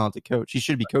very talented coach. He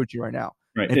should be coaching right now.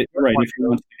 Right. If he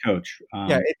wants to coach.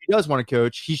 If he does want to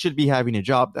coach, he should be having a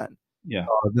job then. Yeah.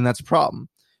 Then that's a problem.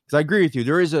 Because I agree with you.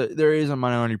 There is a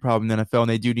minority problem in the NFL, and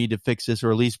they do need to fix this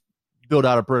or at least build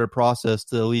out a better process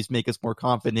to at least make us more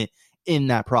confident in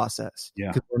that process.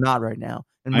 Yeah. Because we're not right now.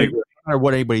 And maybe, no matter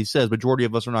what anybody says, majority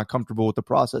of us are not comfortable with the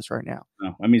process right now.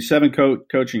 No. I mean, 7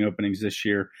 coaching openings this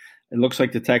year. It looks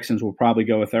like the Texans will probably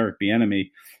go with Eric Bieniemy.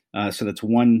 So that's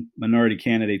one minority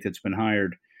candidate that's been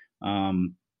hired.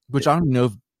 Which I don't even know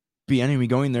if Bieniemy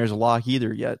going there is a lock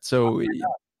either yet. So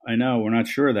I know we're not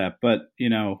sure of that, but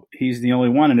he's the only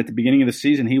one. And at the beginning of the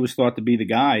season, he was thought to be the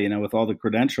guy, with all the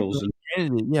credentials.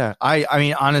 Yeah, I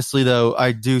mean, honestly though,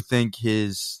 I do think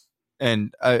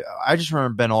I just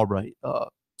remember Ben Albright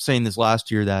saying this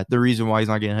last year that the reason why he's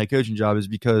not getting a head coaching job is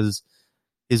because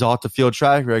his off the field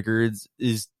track record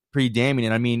is pretty damning.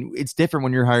 And I mean, it's different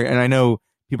when you're hiring. And I know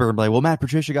people are like, well, Matt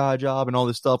Patricia got a job and all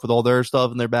this stuff with all their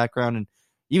stuff in their background, and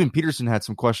even Peterson had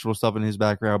some questionable stuff in his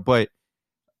background, but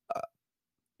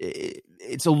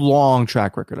it's a long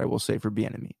track record, I will say, for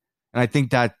Bieniemy. And I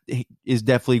think that is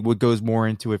definitely what goes more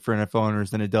into it for NFL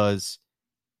owners than it does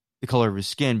the color of his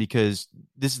skin, because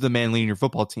this is the man leading your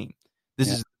football team. This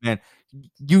is the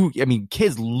man.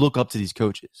 Kids look up to these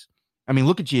coaches. I mean,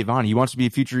 look at Giovanni. He wants to be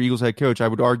a future Eagles head coach. I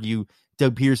would argue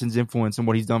Doug Peterson's influence and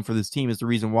what he's done for this team is the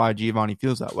reason why Giovanni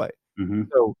feels that way. Mm-hmm.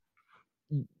 So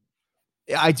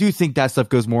I do think that stuff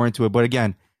goes more into it. But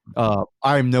again,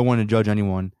 I'm no one to judge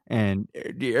anyone. And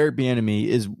Eric Bieniemy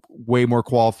is way more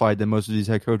qualified than most of these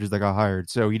head coaches that got hired.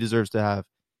 So he deserves to have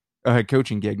a head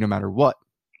coaching gig no matter what.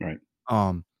 Right.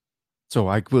 So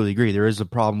I completely agree. There is a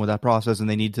problem with that process, and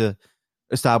they need to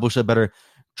establish a better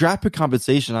draft pick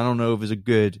compensation. I don't know if is a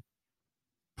good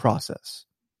process.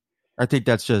 I think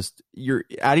that's just you're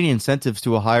adding incentives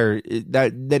to a hire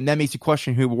that makes you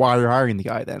question why they're hiring the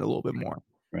guy then a little bit more.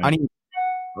 Right. I need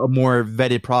a more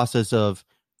vetted process of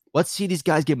let's see these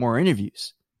guys get more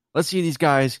interviews. Let's see these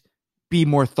guys be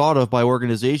more thought of by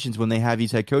organizations when they have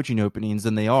these head coaching openings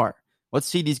than they are. Let's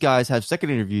see these guys have second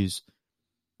interviews.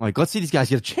 Like, let's see these guys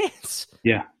get a chance.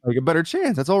 Yeah. Like a better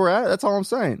chance. That's all we're at. That's all I'm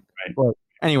saying. Right. But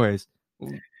anyways.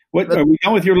 What are we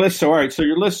done with your list? So, all right. So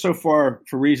your list so far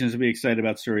for reasons to be excited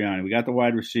about Sirianni. We got the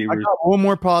wide receivers. I got one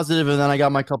more positive, and then I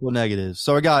got my couple of negatives.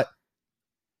 So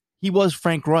he was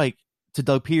Frank Reich to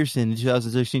Doug Peterson in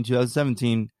 2016,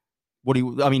 2017.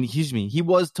 He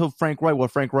was to Frank Reich what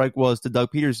Frank Reich was to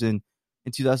Doug Peterson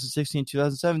in 2016,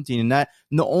 2017. And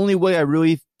the only way I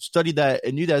really studied that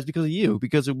and knew that is because of you,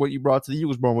 because of what you brought to the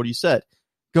Eagles, what you said.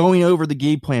 Going over the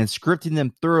game plan, scripting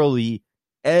them thoroughly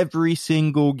every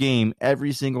single game,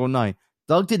 every single night.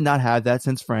 Doug did not have that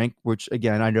since Frank, which,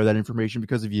 again, I know that information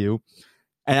because of you.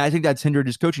 And I think that's hindered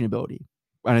his coaching ability.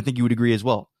 And I think you would agree as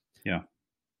well. Yeah.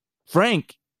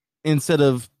 Frank, instead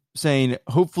of saying,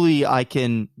 hopefully I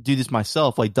can do this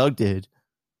myself like Doug did,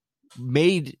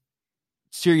 made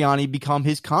Sirianni become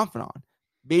his confidant,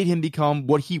 made him become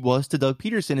what he was to Doug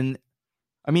Peterson. And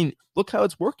I mean, look how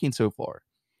it's working so far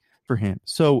for him.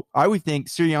 So I would think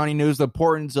Sirianni knows the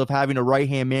importance of having a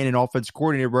right-hand man and offense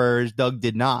coordinator, whereas Doug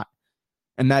did not.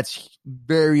 And that's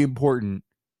very important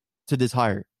to this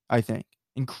hire, I think.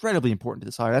 Incredibly important to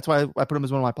this hire. That's why I put him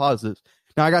as one of my positives.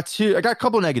 Now I got a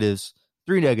couple negatives,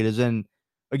 3 negatives. And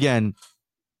again,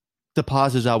 the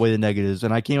positives outweigh the negatives.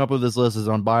 And I came up with this list as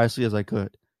unbiasedly as I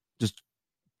could. Just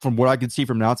from what I could see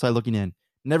from the outside looking in.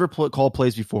 Never called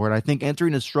plays before. And I think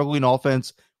entering a struggling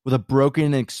offense with a broken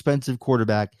and expensive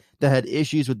quarterback that had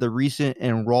issues with the recent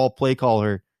and raw play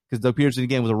caller, because Doug Peterson,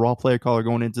 again, was a raw play caller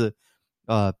going into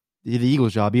the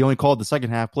Eagles job. He only called the second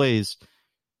half plays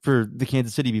for the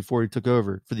Kansas City before he took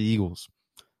over for the Eagles.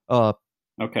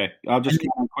 Okay. I'll just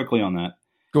comment quickly on that.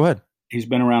 Go ahead. He's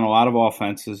been around a lot of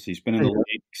offenses. He's been in the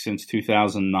league since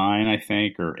 2009, I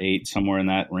think, or 8, somewhere in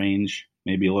that range,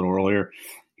 maybe a little earlier.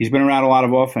 He's been around a lot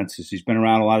of offenses. He's been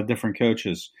around a lot of different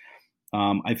coaches.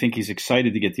 I think he's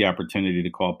excited to get the opportunity to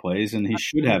call plays, and he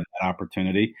should have that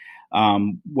opportunity.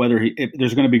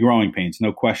 There's going to be growing pains,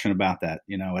 no question about that,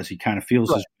 as he kind of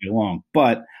feels his way along.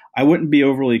 But I wouldn't be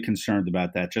overly concerned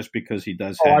about that just because he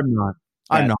does have.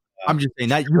 I'm not. I'm just saying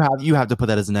that you have to put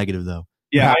that as a negative, though.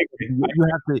 Yeah, I'm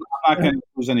not going to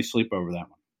lose any sleep over that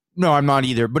one. No, I'm not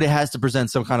either. But it has to present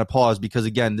some kind of pause because,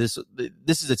 again, this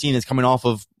is a team that's coming off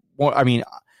of.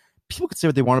 people could say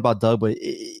what they want about Doug, but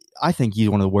I think he's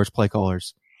one of the worst play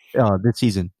callers this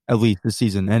season, at least this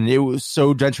season. And it was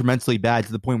so detrimentally bad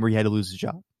to the point where he had to lose his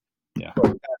job. Yeah.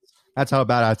 So that's how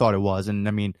bad I thought it was. And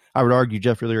I mean, I would argue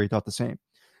Jeff Leary thought the same.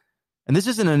 And this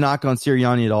isn't a knock on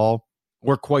Sirianni at all,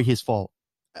 or quite his fault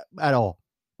at all.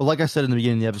 But like I said in the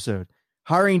beginning of the episode,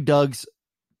 hiring Doug's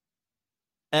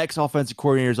ex-offensive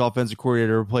coordinator's offensive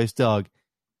coordinator to replace Doug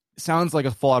sounds like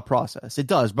a flawed process. It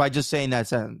does, by just saying that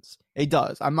sentence. It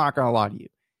does. I'm not going to lie to you.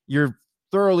 You're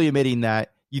thoroughly admitting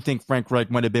that you think Frank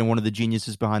Reich might have been one of the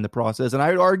geniuses behind the process. And I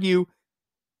would argue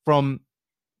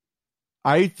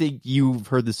I think you've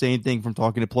heard the same thing from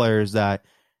talking to players that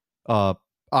I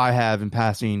have in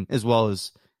passing, as well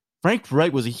as Frank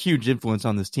Reich was a huge influence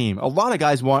on this team. A lot of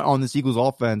guys on this Eagles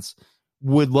offense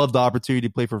would love the opportunity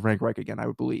to play for Frank Reich again, I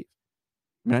would believe.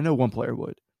 I mean, I know one player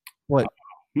would. What?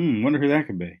 Wonder who that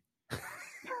could be.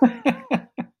 That's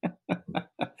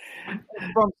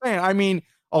what I'm saying. I mean,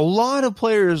 a lot of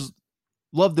players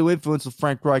love the influence of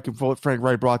Frank Reich and what Frank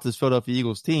Reich brought to this Philadelphia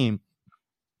Eagles team.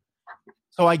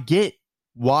 So I get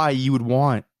why you would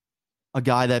want a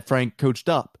guy that Frank coached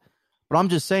up. But I'm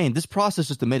just saying, this process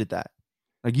just admitted that.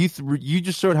 Like you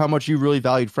just showed how much you really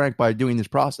valued Frank by doing this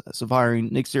process of hiring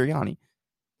Nick Sirianni.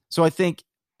 So I think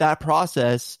that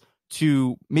process,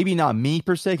 to maybe not me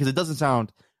per se, because it doesn't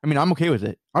sound. I mean, I'm okay with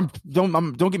it.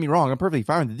 Don't get me wrong. I'm perfectly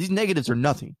fine with it. These negatives are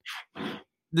nothing.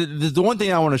 The one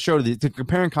thing I want to show to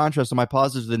compare and contrast to my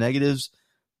positives to the negatives,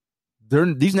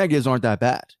 these negatives aren't that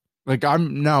bad. Like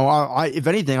if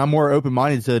anything, I'm more open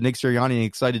minded to Nick Sirianni and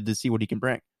excited to see what he can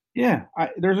bring. Yeah,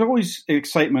 there's always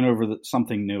excitement over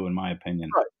something new, in my opinion.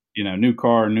 Right. You know, new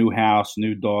car, new house,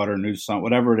 new daughter, new son,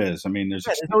 whatever it is. I mean, there's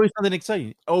always something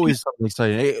exciting. Always something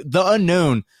exciting. The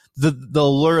unknown, the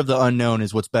allure of the unknown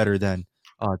is what's better than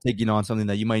taking on something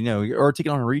that you might know, or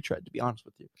taking on a retread, to be honest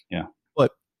with you. Yeah.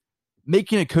 But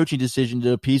making a coaching decision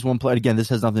to appease one player, again, this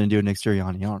has nothing to do with Nick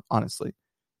Sirianni, honestly.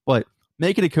 But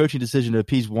making a coaching decision to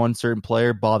appease one certain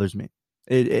player bothers me.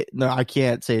 No, I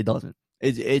can't say it doesn't.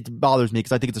 It bothers me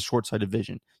because I think it's a short-sighted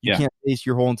vision. You can't base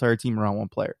your whole entire team around one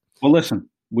player. Well, listen,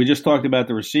 we just talked about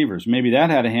the receivers. Maybe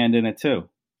that had a hand in it too.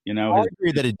 You know, I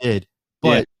agree that it did,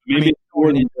 but maybe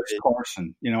more than just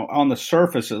Carson. You know, on the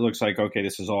surface, it looks like, okay,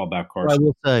 this is all about Carson. I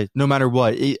will say, no matter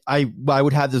what, I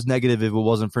would have this negative if it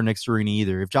wasn't for Nick Sirianni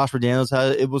either. If Josh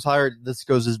McDaniels was hired, this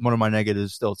goes as one of my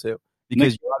negatives still too.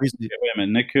 Because obviously, wait a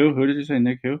minute, Nick who? Who did you say?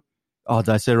 Nick who? Oh, did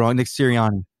I say it wrong? Nick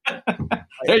Sirianni.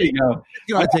 There you go.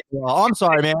 It's gonna take a while. I'm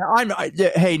sorry, man.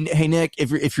 Hey, Nick,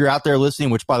 if you're out there listening,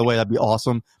 which by the way, that'd be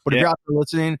awesome. But if you're out there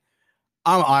listening,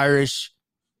 I'm Irish.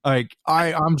 Like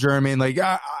I'm German. Like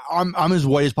I'm as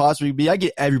white as possibly be. I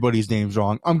get everybody's names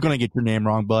wrong. I'm gonna get your name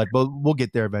wrong, bud, but we'll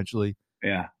get there eventually.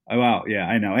 Yeah. Well, yeah,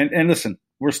 I know. And listen,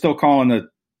 we're still calling the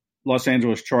Los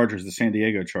Angeles Chargers the San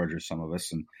Diego Chargers. Some of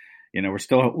us, and you know, we're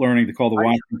still learning to call the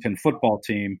Washington football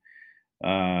team.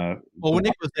 Well, when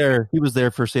Nick was there, he was there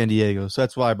for San Diego, so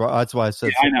that's why I said.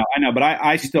 Yeah, I know, but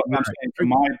I still, I'm saying from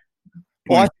my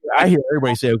point, I hear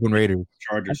everybody say Oakland Raiders,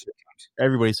 Chargers.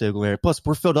 Everybody say Oakland Raiders. Plus,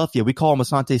 we're Philadelphia. We call him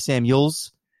Asante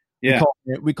Samuels. Yeah,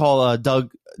 we call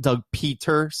Doug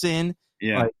Peterson.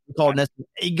 Yeah, we call Nestor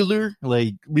Aguilar.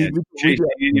 Like Chase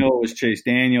Daniel was Chase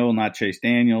Daniel, not Chase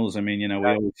Daniels. I mean, you know, we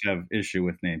always have issue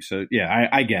with names. So yeah,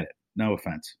 I get it. No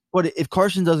offense. But if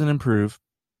Carson doesn't improve,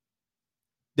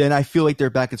 then I feel like they're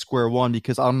back at square one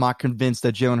because I'm not convinced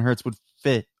that Jalen Hurts would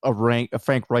fit a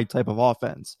Frank Reich type of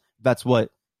offense. That's what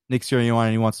Nick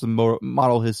Sirianni wants to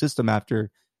model his system after,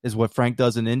 is what Frank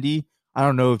does in Indy. I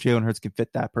don't know if Jalen Hurts can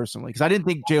fit that personally, because I didn't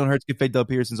think Jalen Hurts could fit Doug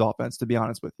Peterson's offense, to be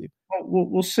honest with you. Well,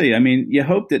 we'll see. I mean, you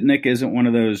hope that Nick isn't one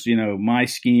of those, you know, my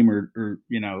scheme or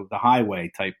you know, the highway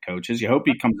type coaches. You hope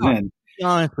he comes in. To be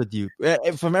honest with you,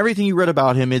 from everything you read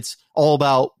about him, it's all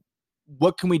about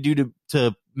what can we do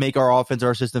to make our offense,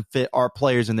 our system fit our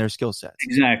players and their skill sets.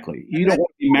 Exactly. You don't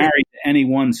want to be married to any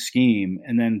one scheme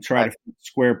and then try to fit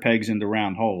square pegs into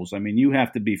round holes. I mean, you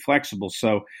have to be flexible.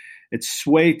 So it's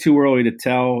way too early to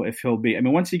tell if he'll be. I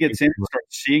mean, once he gets in and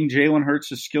starts seeing Jalen Hurts'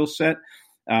 skill set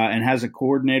and has a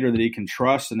coordinator that he can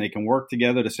trust and they can work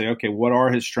together to say, okay, what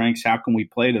are his strengths? How can we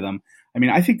play to them? I mean,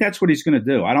 I think that's what he's going to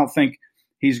do. I don't think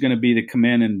he's going to be to come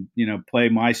in and, you know, play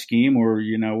my scheme or,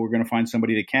 you know, we're going to find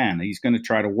somebody that can. He's going to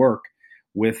try to work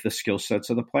with the skill sets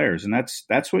of the players. And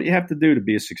that's what you have to do to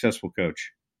be a successful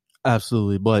coach.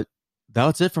 Absolutely. But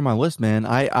that's it for my list, man.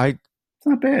 It's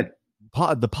not bad.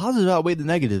 The positives outweigh the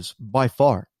negatives by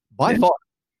far. By far.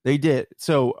 They did.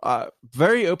 So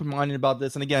very open-minded about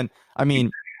this. And again, I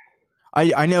mean,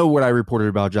 I know what I reported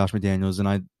about Josh McDaniels, and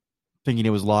I thinking it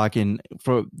was lock. And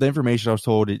for the information I was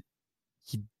told,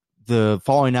 the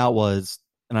falling out was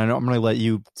and I know I'm going to let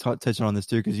you touch on this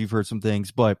too because you've heard some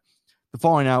things, but the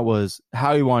falling out was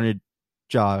how he wanted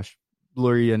Josh.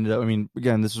 Lurie ended up, I mean,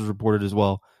 again, this was reported as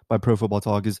well by Pro Football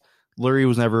Talk, is Lurie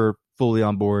was never fully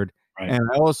on board. Right.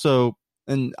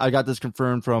 And I got this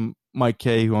confirmed from Mike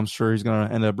Kay, who I'm sure he's going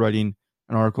to end up writing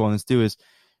an article on this too, is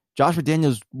Josh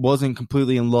McDaniels wasn't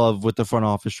completely in love with the front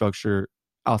office structure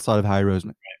outside of Howie Roseman.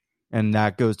 Right. And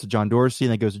that goes to John Dorsey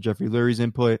and that goes to Jeffrey Lurie's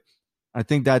input. I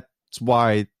think that's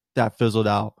why that fizzled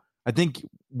out. I think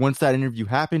once that interview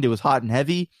happened, it was hot and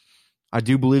heavy. I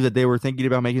do believe that they were thinking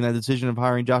about making that decision of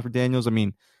hiring Josh McDaniels. I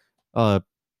mean,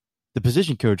 the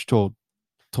position coach told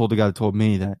the guy that told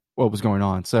me that what was going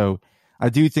on. So I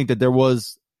do think that there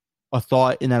was a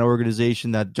thought in that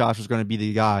organization that Josh was going to be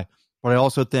the guy. But I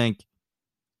also think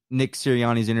Nick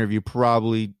Sirianni's interview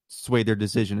probably swayed their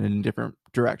decision in a different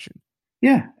direction.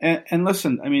 Yeah. And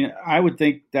listen, I mean, I would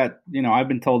think that, I've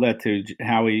been told that too,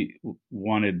 Howie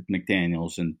wanted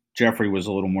McDaniels and Jeffrey was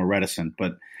a little more reticent,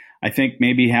 but I think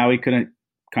maybe Howie could have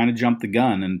kind of jumped the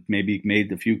gun and maybe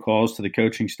made a few calls to the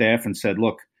coaching staff and said,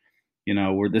 look,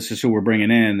 this is who we're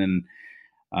bringing in.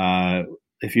 And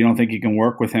if you don't think you can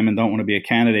work with him and don't want to be a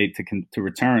candidate to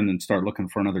return, then start looking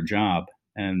for another job.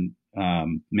 And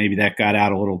maybe that got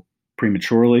out a little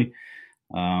prematurely.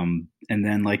 And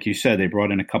then, like you said, they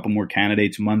brought in a couple more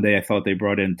candidates Monday. I thought they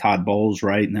brought in Todd Bowles,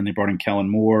 right? And then they brought in Kellen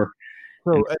Moore.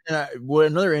 So,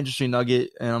 another interesting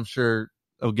nugget, and I'm sure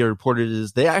it'll get reported,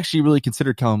 is they actually really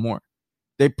considered Kellen Moore.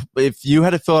 If you had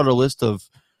to fill out a list of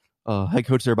head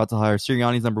coaches they're about to hire,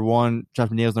 Sirianni's number 1, Josh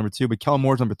McDaniels number 2, but Kellen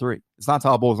Moore's number 3. It's not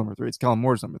Todd Bowles number 3. It's Kellen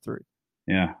Moore's number 3.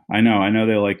 Yeah, I know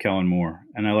they like Kellen Moore,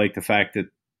 and I like the fact that,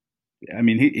 I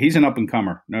mean, he's an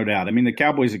up-and-comer, no doubt. I mean, the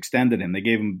Cowboys extended him. They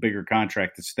gave him a bigger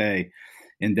contract to stay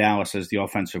in Dallas as the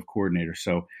offensive coordinator.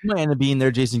 So he might end up being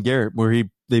their Jason Garrett, where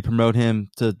they promote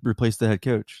him to replace the head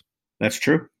coach. That's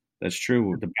true.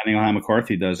 Depending on how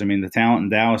McCarthy does. I mean, the talent in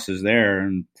Dallas is there.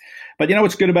 But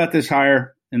what's good about this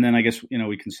hire, and then I guess,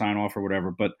 we can sign off or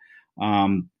whatever, but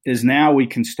is now we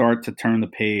can start to turn the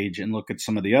page and look at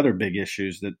some of the other big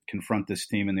issues that confront this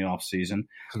team in the offseason.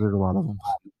 Because there's a lot of them.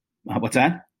 What's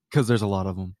that? Because there's a lot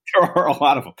of them. There are a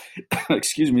lot of them.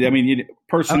 Excuse me. I mean,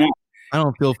 personnel. I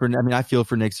feel for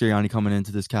Nick Sirianni coming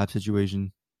into this cap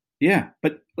situation. Yeah,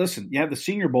 but listen, you have the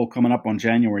Senior Bowl coming up on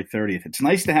January 30th. It's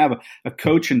nice to have a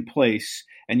coach in place,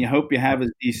 and you hope you have a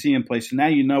DC in place. So now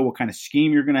you know what kind of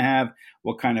scheme you're going to have,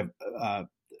 what kind of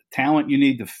talent you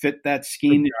need to fit that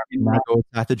scheme. Not go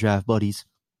at the draft, buddies.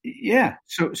 Yeah,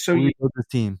 so you know this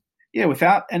team. Yeah,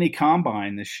 without any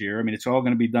combine this year, I mean, it's all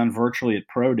going to be done virtually at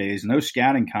pro days, no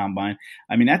scouting combine.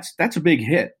 I mean, that's a big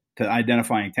hit to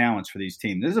identifying talents for these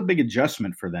teams. This is a big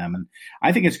adjustment for them, and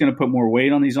I think it's going to put more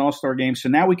weight on these all-star games. So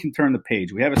now we can turn the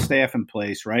page. We have a staff in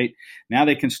place, right? Now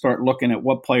they can start looking at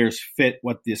what players fit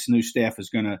what this new staff is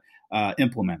going to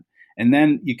implement. And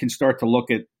then you can start to look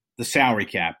at the salary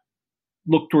cap,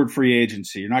 look toward free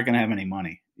agency. You're not going to have any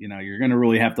money. You're going to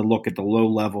really have to look at the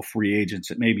low-level free agents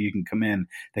that maybe you can come in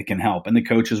that can help, and the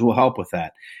coaches will help with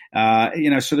that.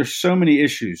 So there's so many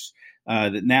issues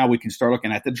that now we can start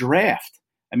looking at the draft.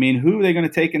 I mean, who are they going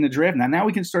to take in the draft? Now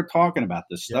we can start talking about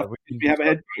this stuff. We have a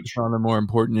head coach on the more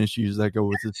important issues that go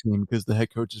with the team because the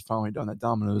head coach has finally done that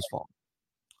dominoes fall.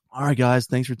 All right, guys,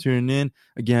 thanks for tuning in.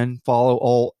 Again, follow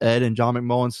all Ed and John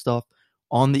McMullen stuff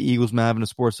on the Eagles Mav and the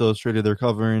Sports Illustrated. They're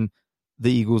covering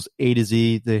the Eagles A to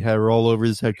Z. They are all over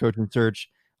this head coaching search.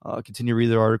 Continue to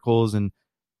read their articles, and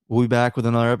we'll be back with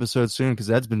another episode soon because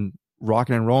Ed's been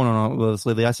rocking and rolling on this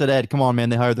lately. I said, Ed, come on, man.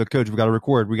 They hired the coach. We got to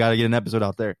record. We got to get an episode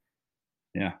out there.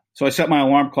 Yeah. So I set my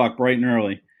alarm clock bright and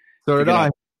early. So did I.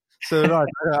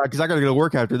 Because I got to go to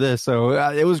work after this. So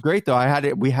it was great, though.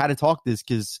 We had to talk this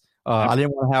because I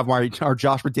didn't want to have our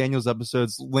Josh McDaniels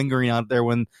episodes lingering out there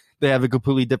when they have a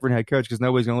completely different head coach because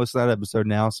nobody's going to listen to that episode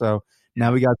now. So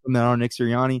now we got something on Nick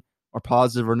Sirianni, our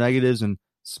positive or negatives, and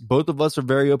both of us are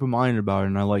very open-minded about it,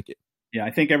 and I like it. Yeah,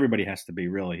 I think everybody has to be,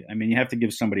 really. I mean, you have to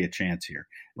give somebody a chance here.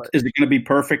 Right. Is it going to be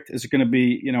perfect? Is it going to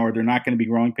be, are there not going to be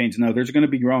growing pains? No, there's going to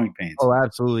be growing pains. Oh,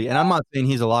 absolutely. And I'm not saying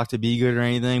he's a lock to be good or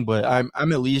anything, but I'm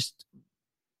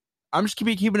just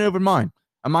keeping an open mind.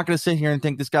 I'm not going to sit here and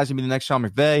think this guy's going to be the next Sean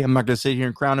McVay. I'm not going to sit here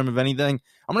and crown him of anything.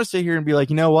 I'm going to sit here and be like,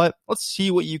 you know what? Let's see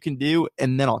what you can do,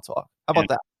 and then I'll talk. How about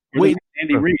that? Wait,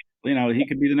 Andy Reid, he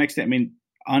could be the next. I mean,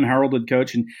 unheralded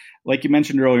coach, and like you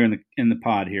mentioned earlier in the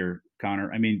pod here,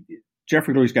 Connor. I mean,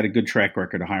 Jeffrey Lurie's got a good track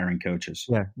record of hiring coaches.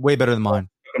 Yeah, way better than mine.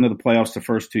 Took him to the playoffs the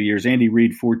first 2 years. Andy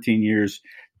Reid, 14 years.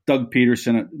 Doug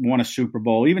Peterson won a Super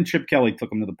Bowl. Even Chip Kelly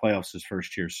took him to the playoffs his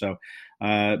first year. So,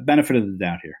 benefit of the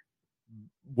doubt here.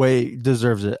 Way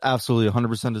deserves it. Absolutely,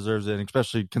 100% deserves it, and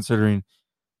especially considering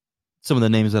some of the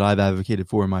names that I've advocated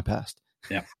for in my past.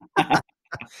 Yeah.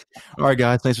 All right,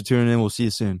 guys. Thanks for tuning in. We'll see you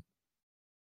soon.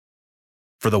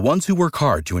 For the ones who work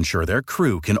hard to ensure their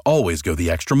crew can always go the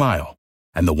extra mile,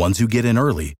 and the ones who get in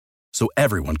early so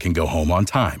everyone can go home on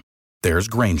time, there's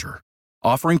Grainger,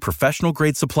 offering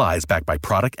professional-grade supplies backed by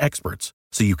product experts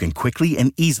so you can quickly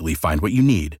and easily find what you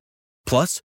need.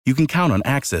 Plus, you can count on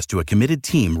access to a committed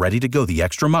team ready to go the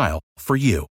extra mile for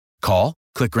you. Call,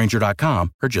 click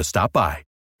Grainger.com, or just stop by.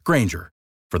 Grainger,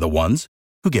 for the ones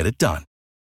who get it done.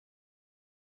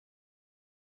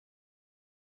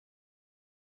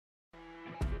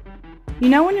 You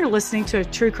know when you're listening to a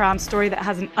true crime story that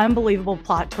has an unbelievable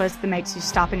plot twist that makes you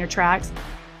stop in your tracks?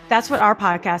 That's what our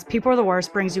podcast, People Are the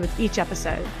Worst, brings you with each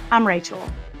episode. I'm Rachel.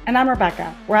 And I'm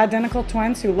Rebecca. We're identical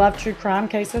twins who love true crime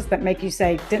cases that make you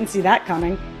say, didn't see that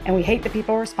coming, and we hate the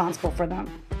people responsible for them.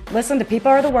 Listen to People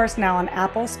Are the Worst now on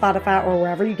Apple, Spotify, or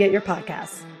wherever you get your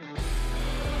podcasts.